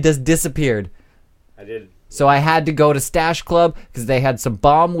were. You just disappeared. I did. So I had to go to Stash Club because they had some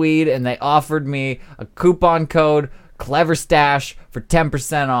bomb weed and they offered me a coupon code, Clever Stash, for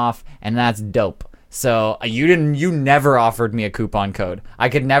 10% off, and that's dope. So you never offered me a coupon code.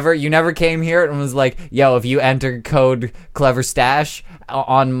 You never came here and was like, yo, if you enter code Clever Stash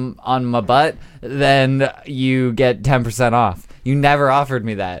on my butt, then you get 10% off. You never offered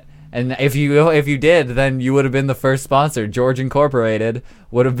me that. And if you did, then you would have been the first sponsor. George Incorporated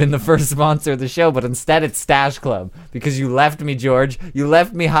would have been the first sponsor of the show, but instead it's Stash Club because you left me, George. You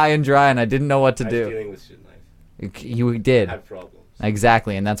left me high and dry, and I didn't know what to do. I was dealing with shit in life. You did. I had problems.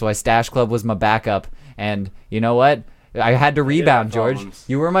 Exactly, and that's why Stash Club was my backup. And you know what? I had to rebound, George.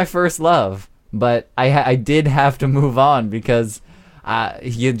 You were my first love, but I did have to move on because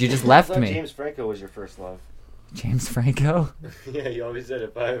you just left me. James Franco was your first love. James Franco? Yeah, you always said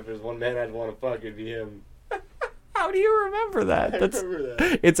if there's one man I'd want to fuck, it'd be him. How do you remember that? I remember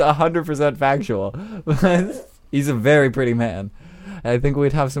that. It's 100% factual. He's a very pretty man. I think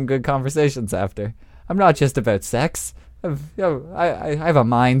we'd have some good conversations after. I'm not just about sex. I have a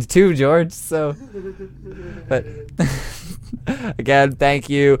mind too, George. So, but again, thank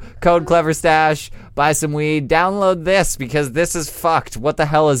you. Code Clever Stash. Buy some weed. Download this because this is fucked. What the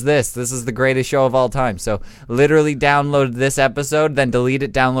hell is this? This is the greatest show of all time. So literally download this episode, then delete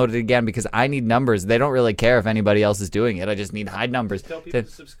it, download it again because I need numbers. They don't really care if anybody else is doing it. I just need high numbers. Just tell people to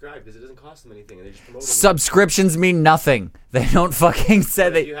subscribe because it doesn't cost them anything. And they just promote Subscriptions mean nothing. They don't fucking say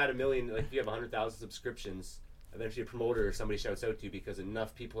if that. You had a million, like if you have 100,000 subscriptions. Eventually a promoter or somebody shouts out to you because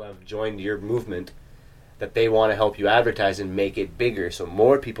enough people have joined your movement that they want to help you advertise and make it bigger so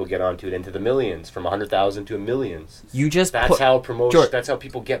more people get onto it into the millions from 100,000 to millions. That's how promotion. That's how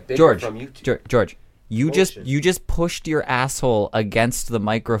people get bigger from YouTube. George, you just pushed your asshole against the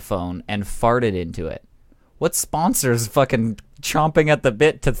microphone and farted into it. What sponsor's fucking chomping at the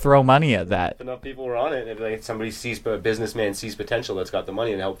bit to throw money at that? If enough people were on it, and like a businessman sees potential that's got the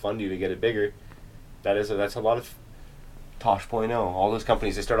money and help fund you to get it bigger. That's a lot of Tosh.0. All those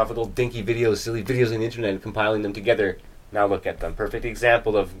companies, they start off with little dinky videos, silly videos on the internet, and compiling them together. Now look at them. Perfect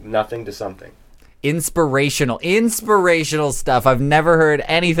example of nothing to something. Inspirational stuff. I've never heard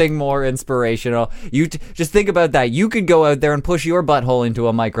anything more inspirational. Just think about that. You could go out there and push your butthole into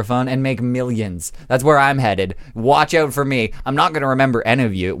a microphone and make millions. That's where I'm headed. Watch out for me. I'm not going to remember any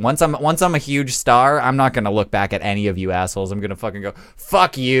of you. Once I'm a huge star, I'm not going to look back at any of you assholes. I'm going to fucking go,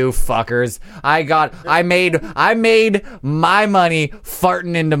 fuck you fuckers. I made my money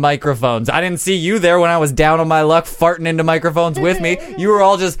farting into microphones. I didn't see you there when I was down on my luck farting into microphones with me. You were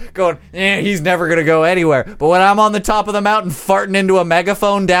all just going, he's never gonna go anywhere. But when I'm on the top of the mountain farting into a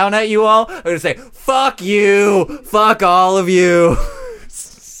megaphone down at you all, I'm gonna say, fuck you, fuck all of you.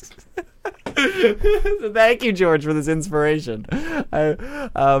 So thank you, George, for this inspiration.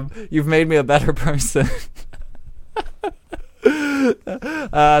 You've made me a better person.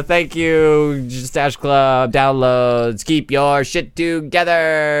 Thank you, Stash Club. Downloads. Keep your shit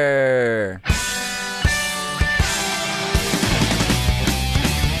together.